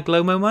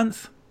 #Lomo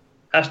Month.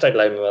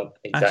 #Lomo Month,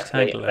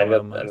 exactly.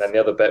 And then the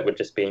other bit would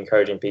just be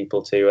encouraging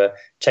people to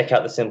check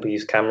out the Simple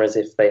Use cameras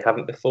if they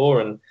haven't before,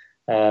 and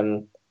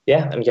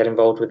get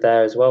involved with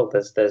there as well.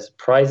 There's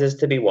prizes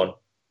to be won.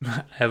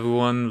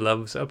 Everyone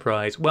loves a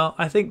prize. Well,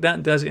 I think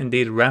that does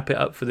indeed wrap it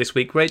up for this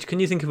week. Rach,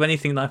 can you think of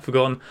anything that I've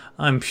forgotten?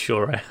 I'm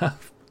sure I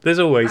have. There's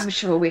always. I'm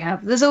sure we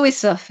have. There's always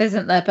stuff,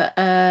 isn't there? But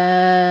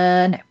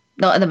no,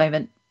 not at the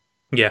moment.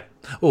 Yeah.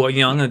 Oh, I'm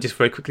going to just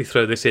very quickly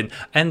throw this in.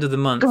 End of the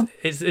month.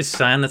 It's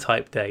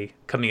Cyanotype Day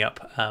coming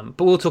up.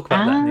 But we'll talk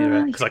about that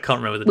nearer, because I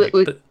can't remember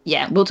the date.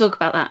 Yeah, we'll talk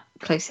about that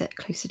closer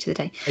to the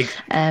day.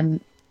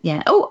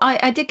 Yeah. Oh,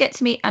 I did get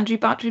to meet Andrew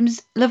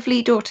Bartram's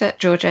lovely daughter,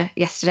 Georgia,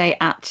 yesterday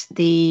at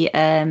the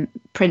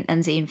print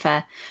and zine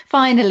fair.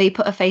 Finally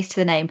put a face to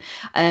the name.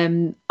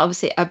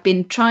 Obviously, I've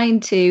been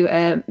trying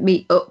to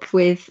meet up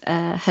with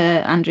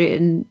her, Andrew,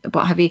 and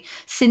what have you,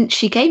 since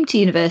she came to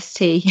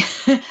university.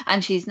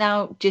 And she's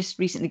now just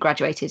recently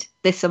graduated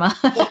this summer.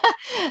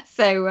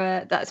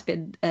 So that's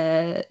been,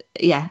 a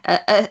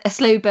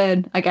slow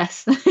burn, I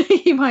guess,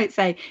 you might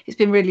say. It's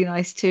been really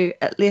nice to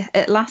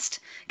at last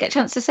get a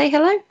chance to say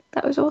hello.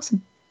 That was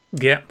awesome.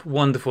 Yep,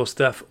 wonderful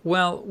stuff.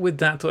 Well, with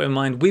that thought in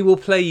mind, we will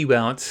play you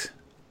out,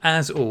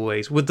 as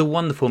always, with the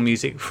wonderful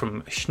music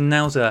from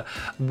Schnauzer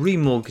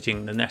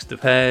remortgaging the Nest of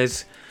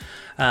Hares.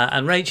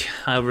 And Rach,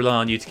 I'll rely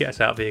on you to get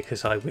us out of here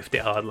because I whiffed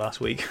it hard last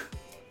week.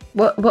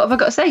 What have I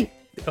got to say?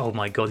 Oh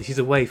my God, she's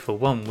away for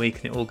 1 week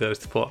and it all goes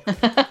to pot.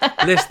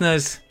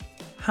 Listeners,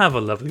 have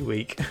a lovely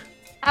week.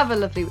 Have a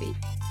lovely week.